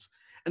worlds.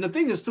 And the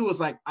thing is too is,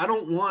 like, I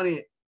don't want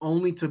it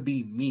only to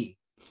be me.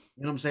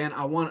 You know what I'm saying?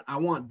 I want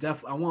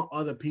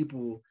other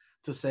people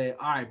to say,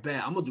 all right,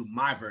 bet, I'm gonna do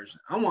my version.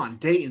 I want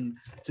Dayton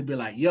to be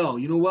like, yo,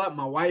 you know what?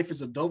 My wife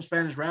is a dope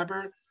Spanish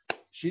rapper.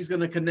 She's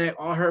gonna connect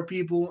all her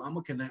people. I'm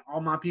gonna connect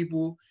all my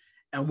people,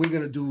 and we're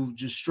gonna do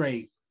just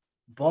straight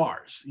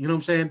bars. You know what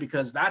I'm saying?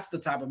 Because that's the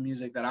type of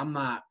music that I'm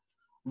not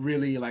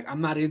really like.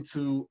 I'm not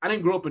into. I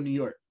didn't grow up in New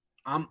York.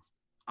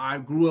 I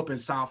grew up in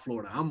South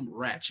Florida. I'm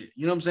ratchet.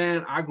 You know what I'm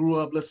saying? I grew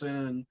up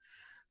listening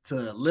to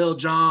Lil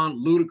Jon,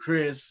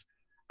 Ludacris,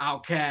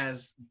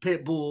 Outkast,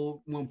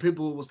 Pitbull. When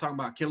Pitbull was talking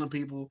about killing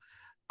people,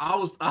 I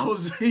was,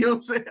 you know what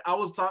I'm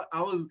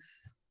saying?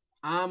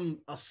 I'm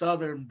a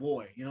Southern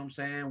boy, you know what I'm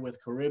saying,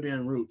 with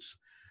Caribbean roots.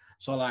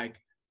 So like,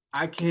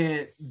 I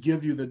can't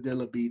give you the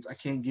Dilla beats. I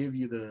can't give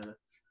you the,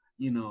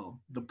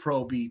 the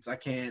pro beats. I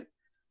can't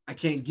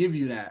give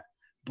you that.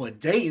 But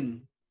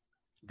Dayton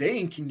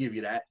can give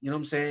you that. You know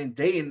what I'm saying?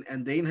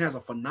 Dayton has a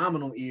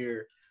phenomenal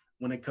ear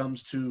when it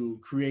comes to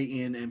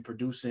creating and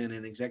producing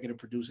and executive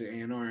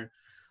producing A&R.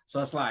 So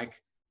it's like,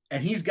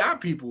 and he's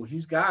got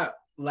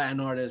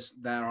Latin artists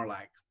that are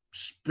like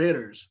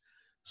spitters.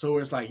 So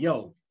it's like,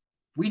 yo,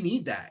 we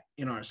need that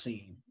in our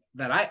scene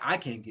that I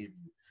can't give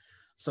you.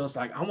 So it's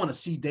like, I want to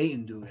see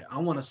Dayton do it. I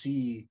want to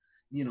see,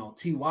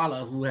 T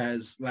Walla, who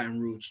has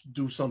Latin roots,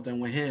 do something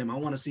with him. I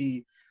want to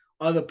see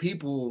other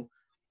people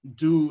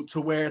do to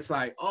where it's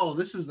like, oh,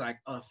 this is like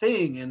a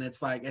thing, and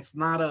it's like it's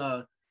not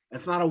a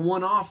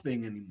one-off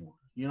thing anymore.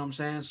 You know what I'm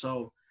saying?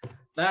 So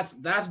that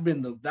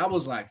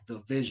was like the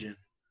vision,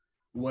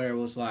 where it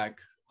was like,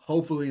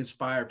 hopefully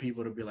inspire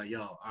people to be like,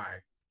 yo, all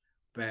right,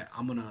 bet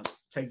I'm gonna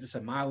take this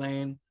in my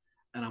lane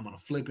and I'm gonna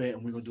flip it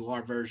and we're gonna do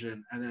our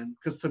version. And then,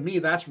 because to me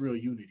that's real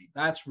unity.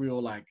 That's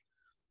real, like,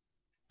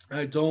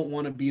 I don't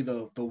want to be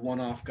the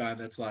one-off guy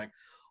that's like,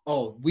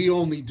 oh, we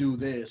only do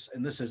this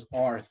and this is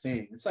our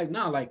thing. It's like,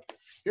 nah, like,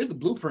 here's the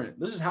blueprint.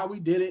 This is how we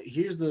did it.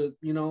 Here's the,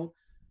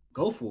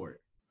 go for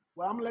it.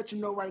 Well, I'm gonna let you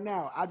know right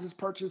now. I just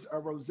purchased a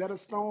Rosetta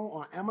Stone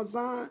on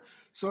Amazon.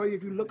 So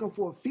if you're looking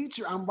for a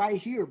feature, I'm right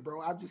here,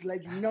 bro. I'll just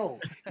let you know.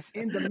 It's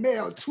in the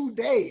mail 2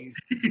 days.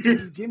 So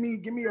just give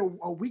me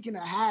a week and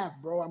a half,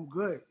 bro. I'm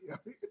good.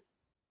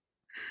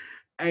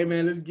 Hey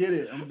man, let's get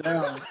it. I'm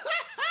down.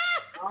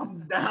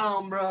 I'm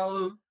down,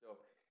 bro. So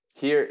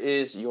here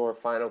is your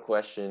final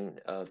question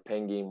of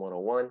Pen Game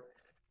 101.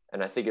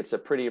 And I think it's a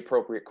pretty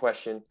appropriate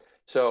question.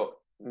 So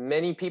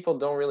many people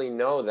don't really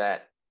know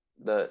that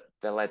the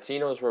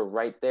Latinos were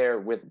right there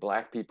with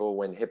Black people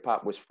when hip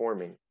hop was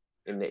forming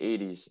in the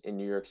 80s in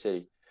New York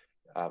City,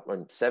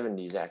 or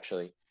 70s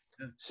actually.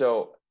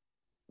 So,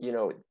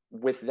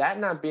 with that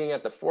not being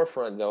at the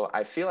forefront, though,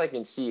 I feel like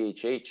in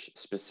CHH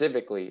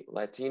specifically,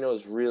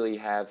 Latinos really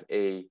have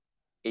a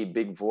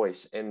big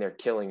voice and they're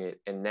killing it.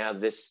 And now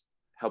this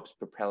helps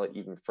propel it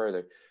even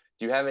further.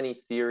 Do you have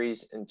any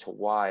theories into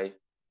why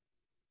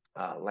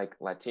like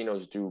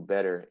Latinos do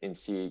better in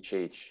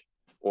CHH,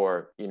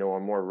 or are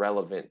more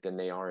relevant than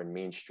they are in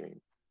mainstream?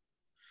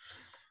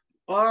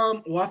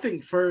 Well, I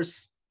think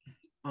first,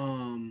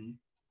 the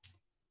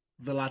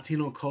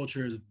Latino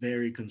culture is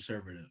very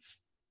conservative.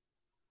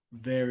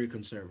 Very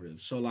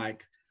conservative. So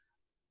like,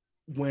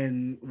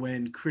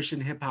 when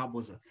Christian hip hop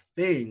was a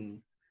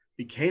thing,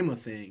 became a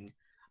thing,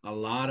 a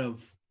lot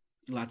of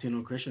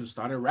Latino Christians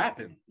started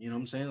rapping. You know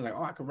what I'm saying? Like,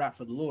 oh, I could rap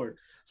for the Lord.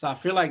 So I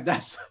feel like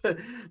that's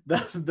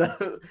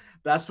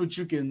that's what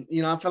you can,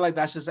 I feel like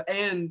that's just,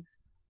 and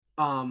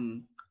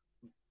um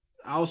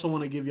I also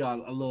want to give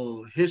y'all a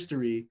little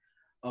history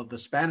of the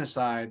Spanish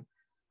side.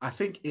 I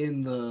think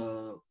in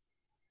the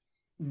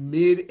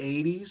mid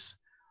 80s,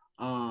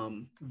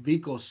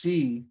 Vico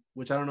C,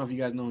 which I don't know if you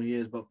guys know who he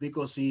is, but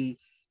Vico C,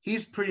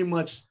 he's pretty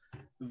much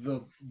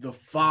the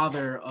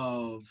father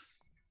of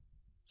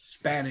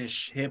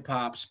Spanish hip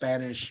hop,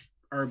 Spanish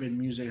urban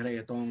music,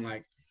 reggaeton.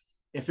 Like,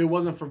 if it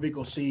wasn't for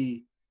Vico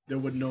C, there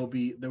would not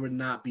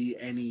be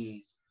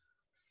any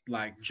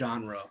like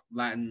genre,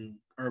 Latin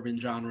urban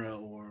genre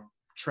or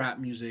trap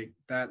music.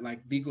 That,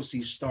 like, Vico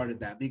C started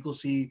that. Vico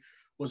C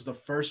was the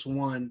first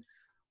one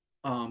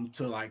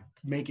to like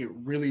make it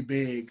really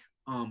big,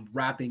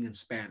 rapping in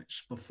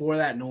Spanish. Before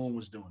that, no one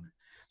was doing it.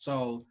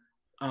 So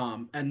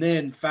and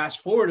then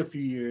fast forward a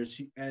few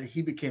years,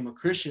 he became a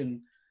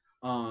Christian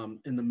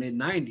in the mid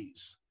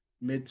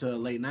to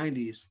late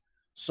 90s.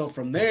 So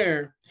from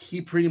there,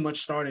 he pretty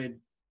much started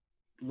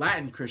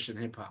Latin Christian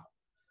hip hop.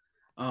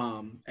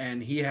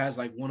 And he has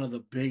like one of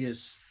the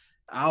biggest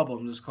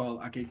albums. It's called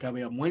Aquí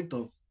Cabía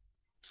Muerto.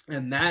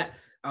 And that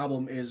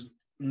album is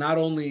not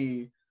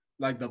only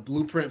like the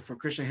blueprint for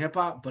Christian hip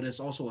hop, but it's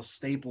also a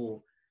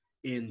staple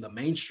in the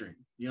mainstream.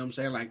 You know what I'm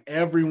saying? Like,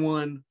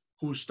 everyone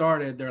who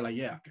started, they're like,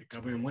 yeah, okay,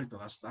 Cabía Muerto,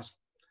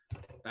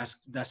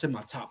 that's in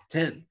my top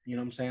 10. You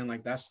know what I'm saying?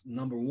 Like, that's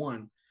number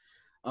one.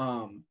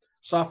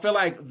 So I feel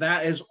like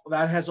that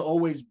has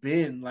always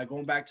been, like,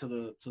 going back to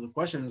the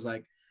question, is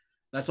like,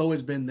 that's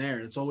always been there.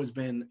 It's always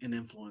been an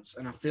influence.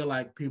 And I feel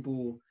like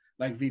people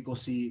like Vico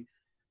C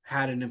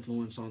had an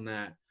influence on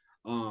that.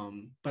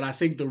 But I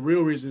think the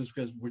real reason is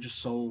because we're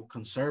just so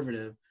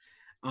conservative.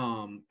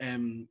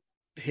 And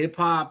hip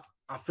hop,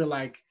 I feel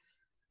like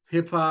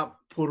hip hop,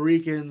 Puerto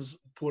Ricans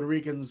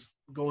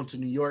going to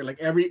New York, like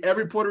every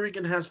Puerto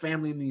Rican has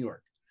family in New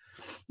York.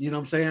 You know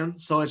what I'm saying?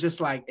 So it's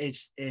just like,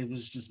 it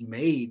was just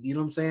made, you know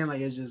what I'm saying?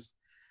 Like, it's just,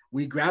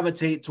 we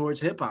gravitate towards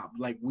hip hop.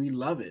 Like we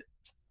love it.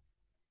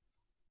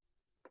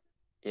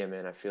 Yeah,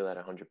 man, I feel that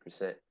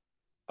 100%.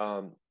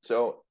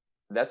 So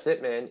that's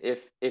it, man.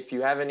 If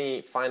you have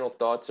any final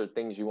thoughts or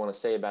things you want to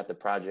say about the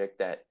project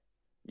that,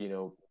 you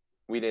know,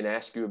 we didn't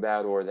ask you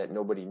about or that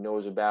nobody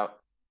knows about,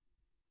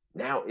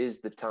 now is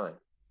the time.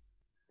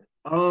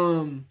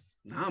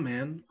 Nah,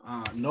 man.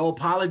 No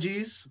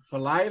apologies for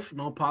life.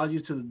 No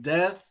apologies to the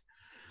death.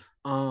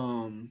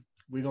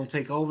 We're gonna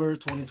take over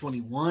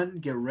 2021.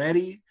 Get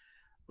ready.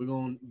 We're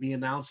gonna be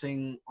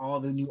announcing all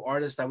the new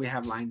artists that we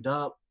have lined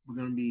up. We're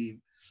gonna be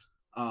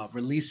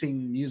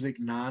releasing music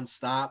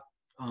nonstop.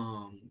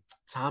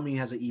 Tommy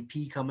has an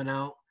EP coming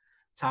out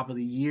top of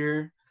the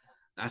year.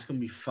 That's gonna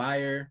be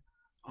fire.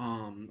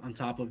 On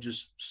top of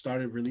just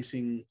started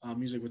releasing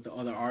music with the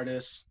other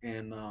artists,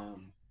 and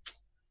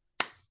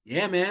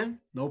yeah, man,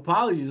 no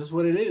apologies. That's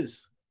what it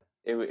is.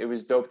 It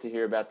was dope to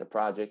hear about the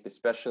project,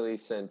 especially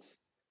since,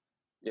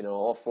 you know,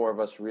 all four of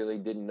us really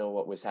didn't know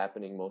what was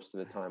happening most of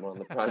the time on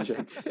the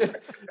project,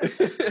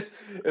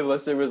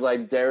 unless it was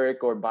like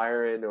Derek or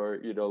Byron or,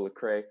 you know,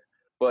 Lecrae.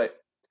 But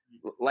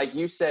like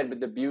you said, with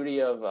the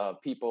beauty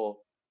of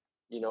people,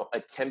 you know,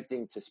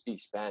 attempting to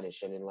speak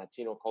Spanish and in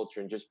Latino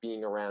culture and just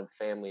being around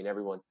family and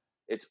everyone,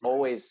 it's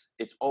always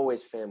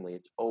family.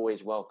 It's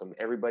always welcome.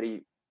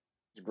 Everybody's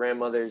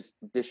grandmother's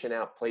dishing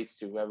out plates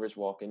to whoever's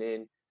walking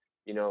in,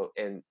 you know,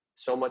 and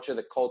so much of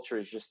the culture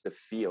is just the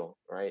feel,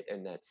 right?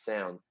 And that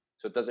sound.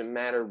 So it doesn't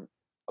matter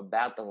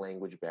about the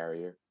language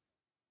barrier.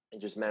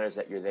 It just matters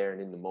that you're there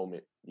and in the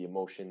moment, the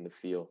emotion, the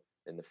feel,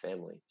 and the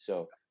family.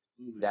 So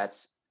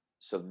that's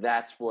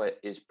what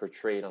is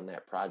portrayed on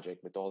that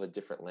project with all the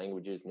different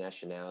languages,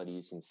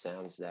 nationalities, and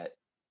sounds that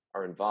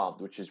are involved,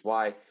 which is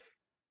why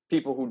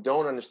people who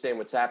don't understand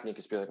what's happening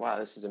can be like, wow,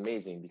 this is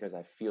amazing because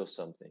I feel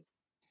something.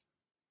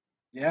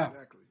 Yeah.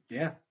 Exactly.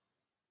 Yeah.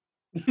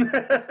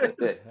 That's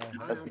it.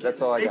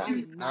 That's all I got.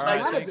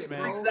 None of it,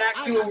 bro.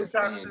 Exactly I what we're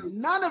trying to understand do.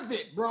 none of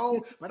it,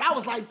 bro. But I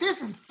was like,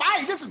 this is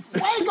fire. This is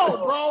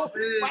fuego, bro.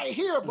 Right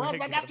here, bro. It's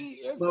like I can't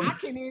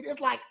even. It's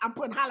like I'm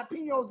putting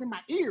jalapenos in my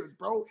ears,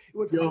 bro. It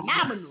was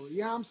phenomenal.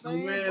 You know what I'm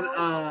saying, man, bro?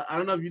 I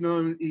don't know if you know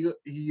him.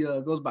 He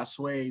goes by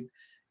Suede.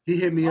 He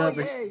hit me up.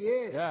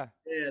 Yeah.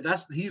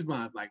 He's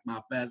my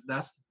best.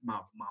 That's my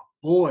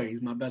boy.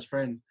 He's my best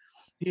friend.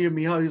 He hit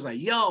me up. He's like,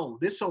 yo,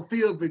 this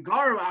Sofia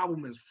Vergara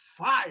album is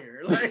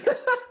fire. Like,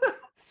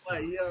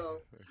 yo,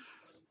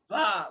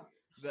 stop.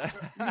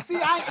 You see,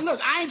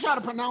 I ain't trying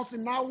to pronounce it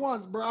not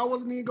once, bro. I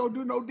wasn't even gonna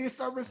do no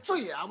disservice to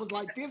you. I was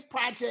like, this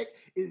project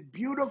is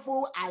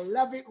beautiful. I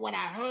love it. What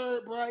I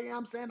heard, bro, you know what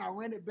I'm saying? I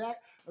ran it back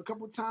a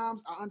couple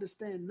times. I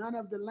understand none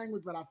of the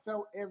language, but I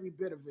felt every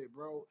bit of it,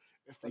 bro.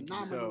 It's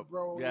phenomenal,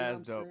 bro. Yeah, you know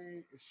it's what I'm dope.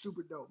 saying? It's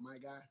super dope, my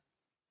guy.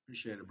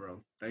 Appreciate it,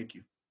 bro. Thank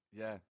you.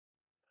 Yeah.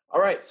 All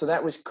right, so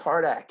that was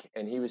Cardec,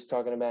 and he was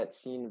talking about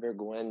Sin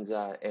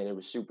Verguenza, and it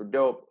was super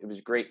dope. It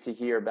was great to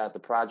hear about the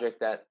project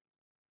that,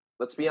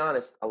 let's be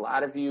honest, a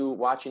lot of you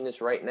watching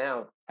this right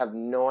now have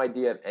no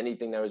idea of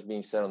anything that was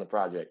being said on the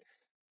project,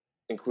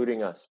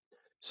 including us.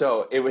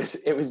 So it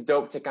was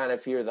dope to kind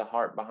of hear the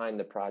heart behind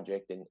the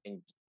project and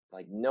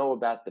like know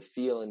about the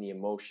feel and the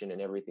emotion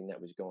and everything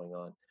that was going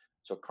on.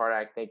 So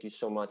Cardec, thank you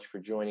so much for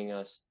joining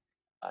us.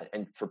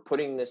 And for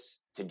putting this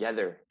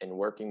together and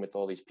working with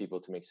all these people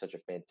to make such a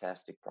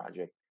fantastic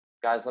project.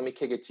 Guys, let me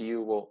kick it to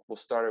you. We'll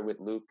start it with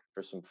Luke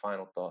for some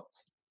final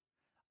thoughts.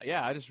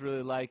 Yeah, I just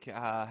really like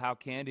how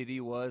candid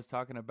he was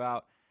talking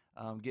about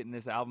getting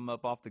this album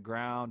up off the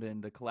ground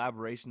and the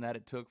collaboration that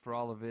it took for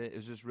all of it. It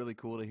was just really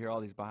cool to hear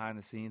all these behind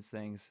the scenes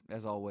things.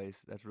 As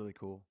always, that's really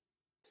cool.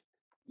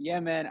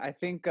 Yeah, man. I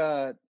think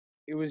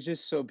it was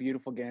just so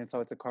beautiful getting to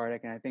talk to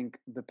Cardec, and I think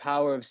the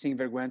power of Sin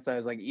Verguenza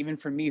is like, even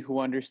for me who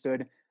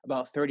understood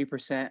about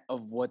 30%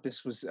 of what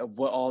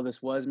all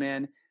this was,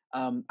 man.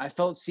 I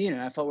felt seen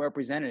and I felt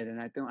represented,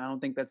 and I don't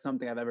think that's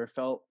something I've ever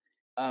felt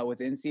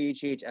within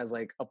CHH as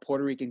like a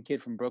Puerto Rican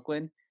kid from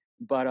Brooklyn.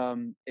 But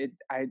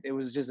it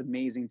was just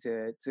amazing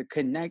to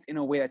connect in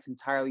a way that's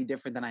entirely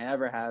different than I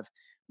ever have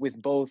with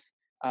both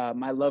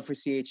my love for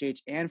CHH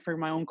and for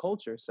my own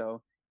culture.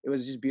 So it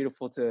was just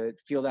beautiful to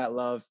feel that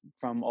love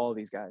from all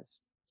these guys.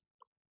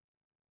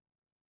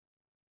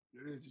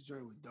 The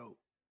joint was dope.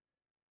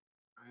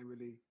 I ain't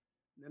really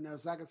nothing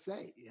else I could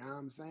say. You know what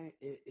I'm saying?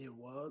 It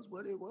was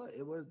what it was.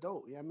 It was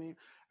dope. You know what I mean?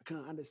 I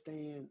couldn't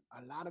understand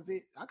a lot of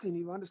it. I couldn't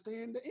even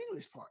understand the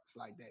English parts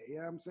like that. You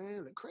know what I'm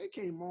saying? The Craig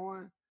came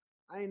on.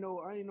 I ain't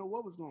know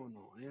what was going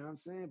on. You know what I'm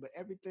saying? But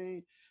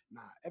everybody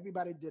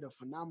did a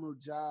phenomenal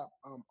job.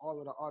 All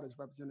of the artists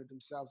represented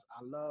themselves.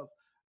 I love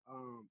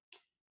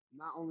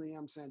not only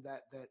I'm saying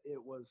that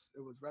it was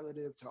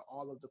relative to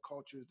all of the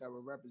cultures that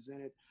were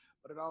represented,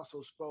 but it also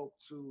spoke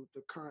to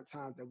the current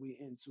times that we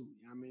into.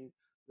 You know what I mean?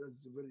 This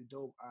is really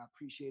dope. I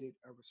appreciate it.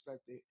 I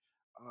respect it.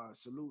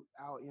 Salute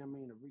out, you know what I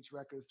mean, to Reach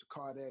Records, to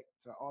Cardec,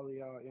 to all of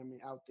y'all, you know what I mean,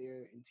 out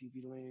there in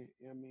TV land.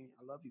 You know what I mean?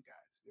 I love you guys.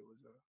 It was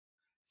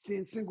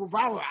Sin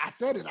Verguenza. I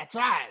said it. I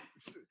tried.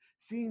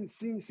 Sin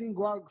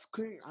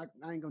Verguenza.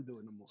 I ain't gonna do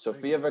it no more.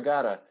 Sofia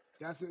Vergara.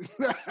 That's it.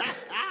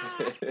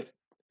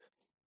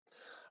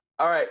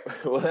 All right.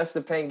 Well, that's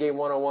the Pen Game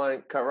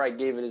 101. Cartwright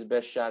gave it his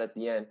best shot at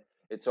the end.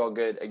 It's all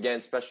good. Again,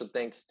 special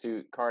thanks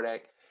to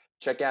Cardec.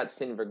 Check out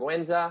Sin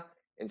Verguenza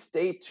and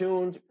stay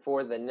tuned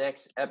for the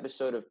next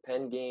episode of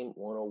Pen Game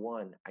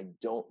 101. I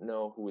don't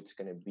know who it's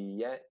going to be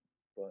yet,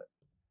 but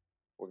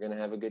we're going to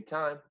have a good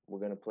time. We're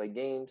going to play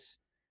games.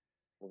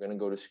 We're going to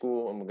go to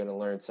school and we're going to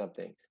learn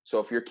something.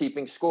 So if you're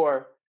keeping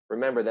score,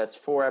 remember that's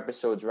 4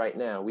 episodes right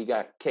now. We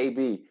got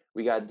KB,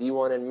 we got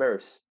D1 and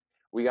Merce,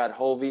 we got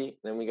Hovey,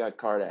 then we got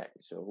Kardec.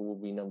 So who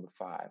will be number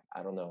 5?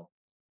 I don't know.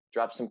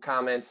 Drop some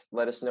comments.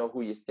 Let us know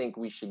who you think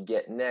we should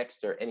get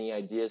next or any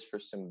ideas for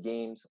some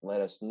games.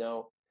 Let us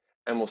know.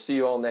 And we'll see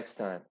you all next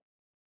time.